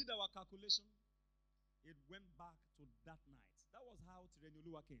 We did our calculation. It went back to that night. That was how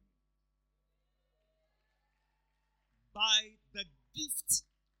Tirenoluwa came. By the gift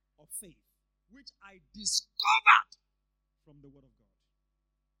of faith, which I discovered from the Word of God.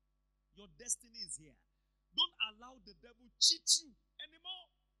 Your destiny is here. Don't allow the devil cheat you anymore.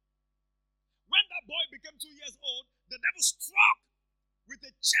 When that boy became 2 years old, the devil struck with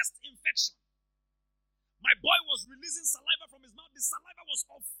a chest infection. My boy was releasing saliva from his mouth. The saliva was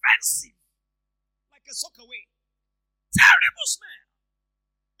offensive, like a sock away. Terrible smell.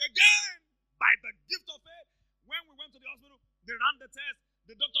 Again, by the gift of faith, when we went to the hospital, they ran the test.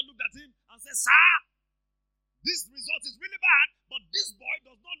 The doctor looked at him and said, sir, this result is really bad, but this boy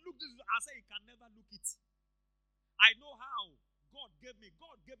does not look this. I said, he can never look it. I know how. God gave me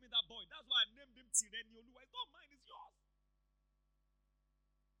that boy. That's why I named him Tireni Oluwa. It's not mine, it's yours.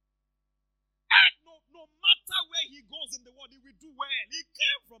 And no matter where he goes in the world, he will do well. He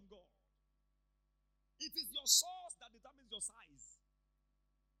came from God. It is your source that determines your size.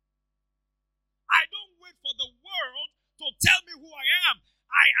 I don't wait for the world to tell me who I am.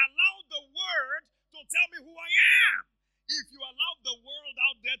 I allow the word to tell me who I am. If you allow the world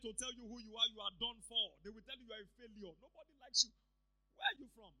out there to tell you who you are done for. They will tell you are a failure. Nobody likes you. Where are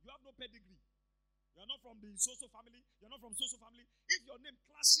you from? You have no pedigree. You are not from the social family. You are not from social family. If your name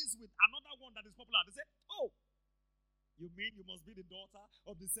clashes with another one that is popular, they say, oh, you mean you must be the daughter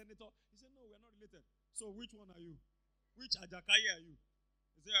of the senator? You say, no, we are not related. So which one are you? Which Ajakaye are you?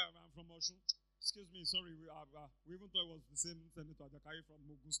 You say, I'm from Osun. Excuse me, sorry, we even thought it was the same senator Ajakaye from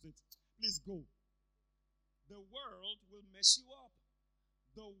Ogun State. Please go. The world will mess you up.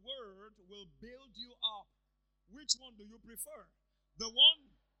 The word will build you up. Which one do you prefer? The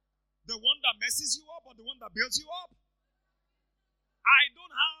one that messes you up or the one that builds you up? I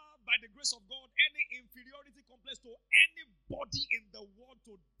don't have, by the grace of God, any inferiority complex to anybody in the world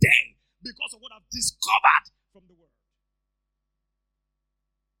today because of what I've discovered from the word.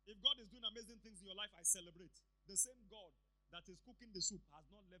 If God is doing amazing things in your life, I celebrate. The same God that is cooking the soup has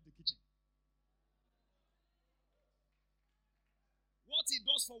not left the kitchen. What he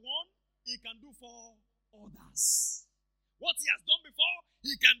does for one, he can do for others. What he has done before,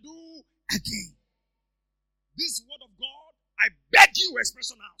 he can do again. This word of God, I beg you,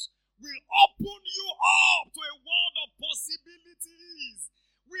 Expression House, will open you up to a world of possibilities.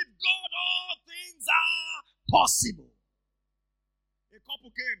 With God, all things are possible. A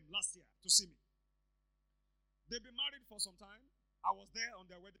couple came last year to see me. They've been married for some time. I was there on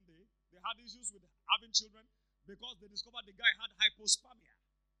their wedding day. They had issues with having children because they discovered the guy had hypospermia.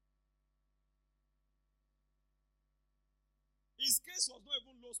 His case was not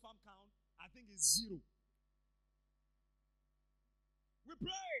even low sperm count. I think it's 0. We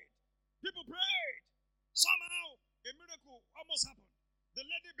prayed. People prayed. Somehow, a miracle almost happened. The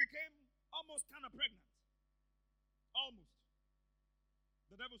lady became almost kind of pregnant. Almost.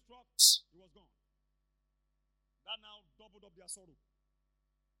 The devil struck. It was gone. That now doubled up their sorrow.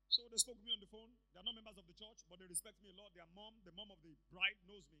 So they spoke to me on the phone. They are not members of the church, but they respect me a lot. Their mom, the mom of the bride,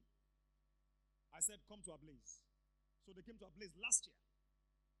 knows me. I said, come to Ablaze. So they came to Ablaze last year.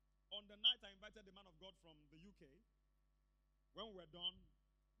 On the night, I invited the man of God from the UK. When we were done,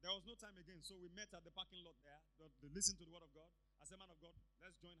 there was no time again. So we met at the parking lot there. They listened to the word of God. I said, man of God,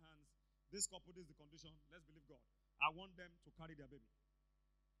 let's join hands. This couple, this is the condition. Let's believe God. I want them to carry their baby.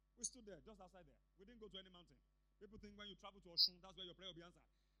 We stood there, just outside there. We didn't go to any mountain. People think when you travel to Osun, that's where your prayer will be answered.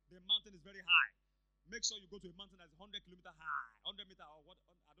 The mountain is very high. Make sure you go to a mountain that's 100 kilometers high. 100 meter or what?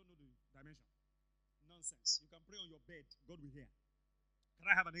 I don't know the dimension. Nonsense. You can pray on your bed. God will hear. Can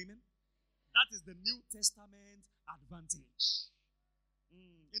I have an amen? That is the New Testament advantage.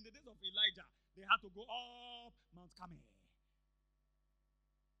 In the days of Elijah, they had to go up Mount Carmel.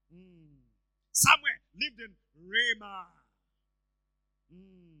 Samuel lived in Ramah.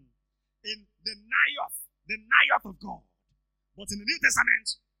 In the Naioth of God. But in the New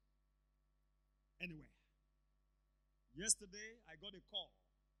Testament, anywhere. Yesterday, I got a call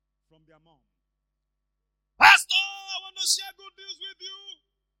from their mom. Pastor, I want to share good news with you.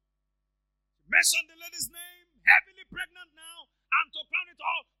 She mentioned the lady's name, heavily pregnant now, and to crown it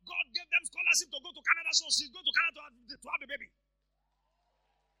all, God gave them scholarship to go to Canada, so she's going to Canada to have the baby.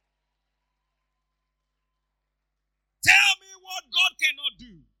 Tell me what God cannot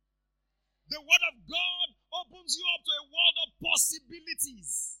do. The word of God opens you up to a world of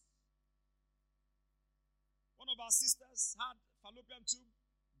possibilities. One of our sisters had fallopian tube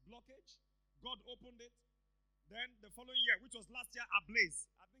blockage. God opened it. Then the following year, which was last year, Ablaze.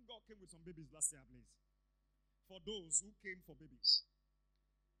 I think God came with some babies last year, Ablaze. For those who came for babies.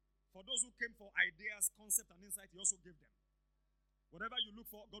 For those who came for ideas, concept, and insight, He also gave them. Whatever you look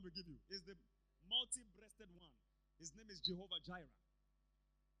for, God will give you. It's the multi-breasted one. His name is Jehovah Jireh.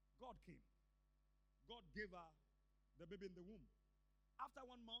 God came. God gave her the baby in the womb. After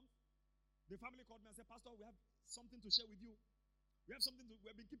 1 month, the family called me and said, Pastor, we have something to share with you. We have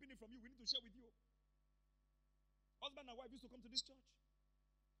been keeping it from you. We need to share with you. Husband and wife used to come to this church.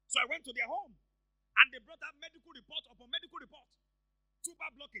 So I went to their home and they brought out medical report upon medical report. Tuber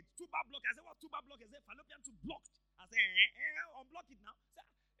blockage. I said, what tuber blockage? They said, fallopian tube blocked. I said, unblock it now.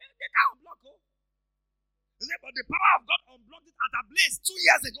 I said, they can't unblock, oh. They said, but the power of God unblocked it at Ablaze 2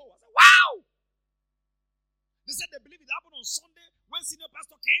 years ago. I said, wow! They said they believe it happened on Sunday. When senior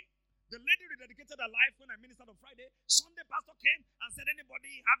pastor came, the lady rededicated her life when I ministered on Friday. Sunday, pastor came and said,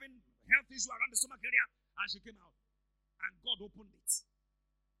 anybody having health issue around the stomach area? And she came out. And God opened it.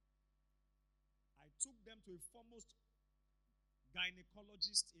 I took them to a foremost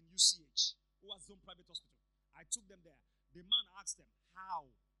gynecologist in UCH, who has his own private hospital. I took them there. The man asked them,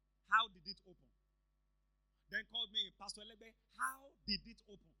 how? How did it open? Then called me, Pastor Elegbe, how did it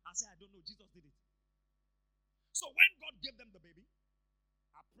open? I said, I don't know. Jesus did it. So when God gave them the baby,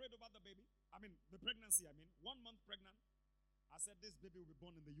 I prayed over the baby. The pregnancy, 1 month pregnant. I said, this baby will be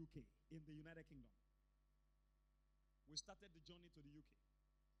born in the UK, in the United Kingdom. We started the journey to the UK.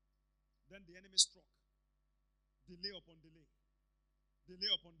 Then the enemy struck. Delay upon delay.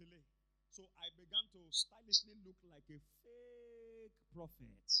 Delay upon delay. So I began to stylishly look like a fake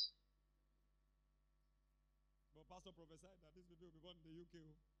prophet. But Pastor prophesied that this baby will be born in the UK.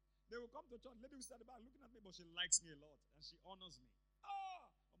 They will come to church. Lady will stand back looking at me, but she likes me a lot. And she honors me.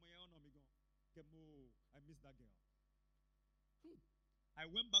 I miss that girl. I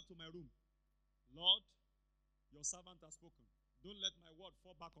went back to my room. Lord, your servant has spoken. Don't let my word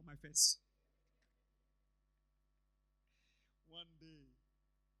fall back on my face. One day,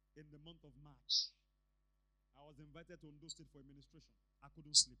 in the month of March, I was invited to Ondo State for administration. I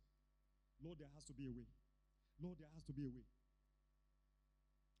couldn't sleep. Lord, there has to be a way. Lord, there has to be a way.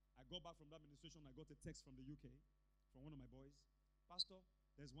 I got back from that administration. I got a text from the UK, from one of my boys. Pastor,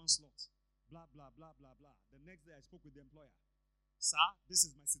 there's one slot. Blah, blah, blah, blah, blah. The next day I spoke with the employer. Sir, this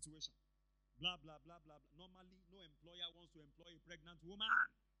is my situation. Blah, blah, blah, blah, blah. Normally, no employer wants to employ a pregnant woman.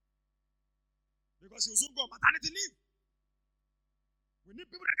 Because she will soon go on maternity leave. We need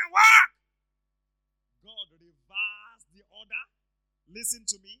people that can work. God reversed the order. Listen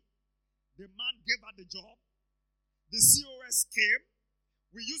to me. The man gave her the job. The COS came.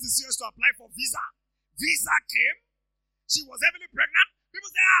 We used the COS to apply for visa. Visa came. She was heavily pregnant.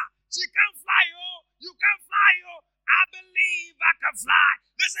 People say, she can't fly, oh. You can't fly, oh. I believe I can fly.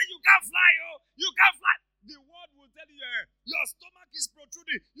 They say you can't fly, oh. You can't fly. The word will tell you, your stomach is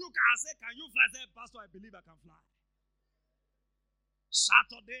protruding. You can say, can you fly? I say, Pastor, I believe I can fly.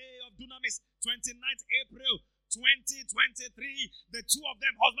 Saturday of Dunamis, 29th April 2023. The two of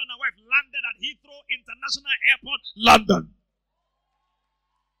them, husband and wife, landed at Heathrow International Airport, London.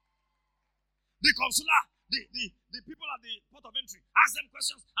 The consular, the people at the port of entry asked them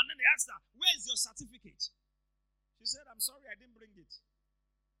questions, and then they asked her, where is your certificate? She said, I'm sorry, I didn't bring it.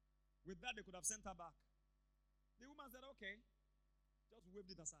 With that, they could have sent her back. The woman said, okay. Just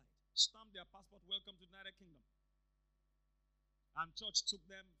waved it aside. Stamped their passport, welcome to the United Kingdom. And church took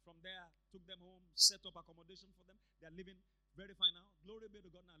them from there, took them home, set up accommodation for them. They are living very fine now. Glory be to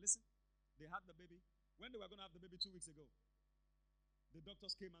God. Now, listen. They had the baby. When they were going to have the baby 2 weeks ago, the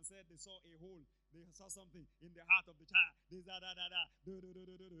doctors came and said they saw a hole. They saw something in the heart of the child.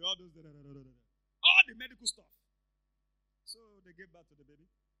 All the medical stuff. So they gave birth to the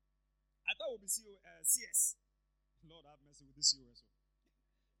baby. I thought it would be CS. Lord have mercy with this COS.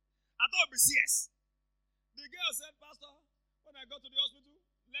 I thought it would be CS. The girl said, Pastor, when I got to the hospital,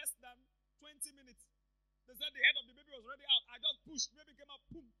 less than 20 minutes, they said the head of the baby was already out. I just pushed, baby came out,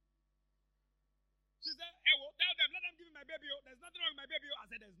 boom. She said, well, tell them, let them give me my baby. There's nothing wrong with my baby. I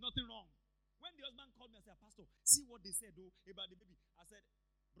said, there's nothing wrong. When the husband called me and said, Pastor, see what they said about the baby. I said,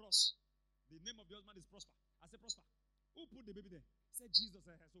 Bros, the name of the husband is Prosper. I said, Prosper, who put the baby there? He said, Jesus.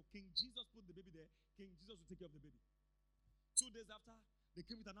 So King Jesus put the baby there. King Jesus will take care of the baby. 2 days after, they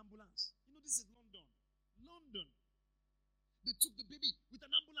came with an ambulance. You know, this is London. London. They took the baby with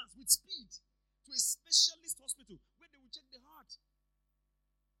an ambulance with speed to a specialist hospital where they will check the heart.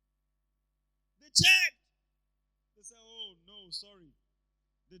 They checked. They said, oh, no, sorry.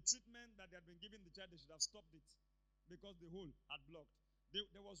 The treatment that they had been giving the child, they should have stopped it because the hole had blocked.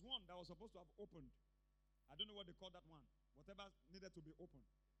 There was one that was supposed to have opened. I don't know what they call that one. Whatever needed to be opened.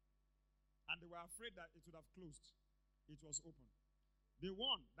 And they were afraid that it would have closed. It was open. The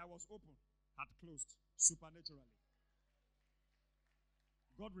one that was open had closed supernaturally.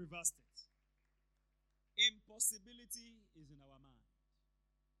 God reversed it. Impossibility is in our mind.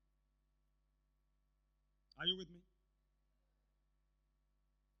 Are you with me?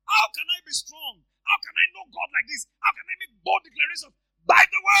 How can I be strong? How can I know God like this? How can I make bold declarations? By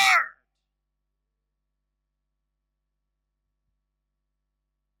the word.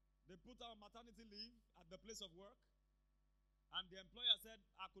 They put our maternity leave at the place of work. And the employer said,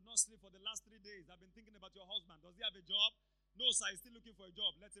 I could not sleep for the last 3 days. I've been thinking about your husband. Does he have a job? No, sir, he's still looking for a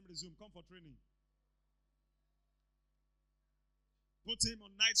job. Let him resume. Come for training. Put him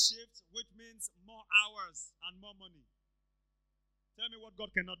on night shift, which means more hours and more money. Tell me what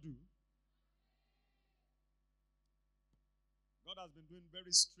God cannot do. God has been doing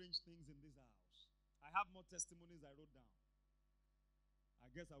very strange things in this house. I have more testimonies I wrote down. I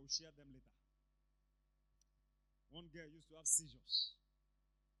guess I will share them later. One girl used to have seizures.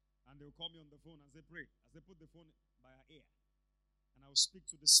 And they will call me on the phone and say, pray. As they put the phone by her ear. And I will speak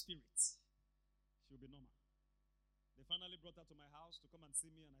to the spirit. She will be normal. They finally brought her to my house to come and see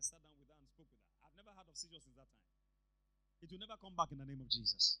me, and I sat down with her and spoke with her. I've never had of seizures since that time. It will never come back in the name of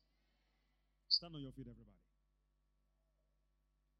Jesus. Stand on your feet, everybody.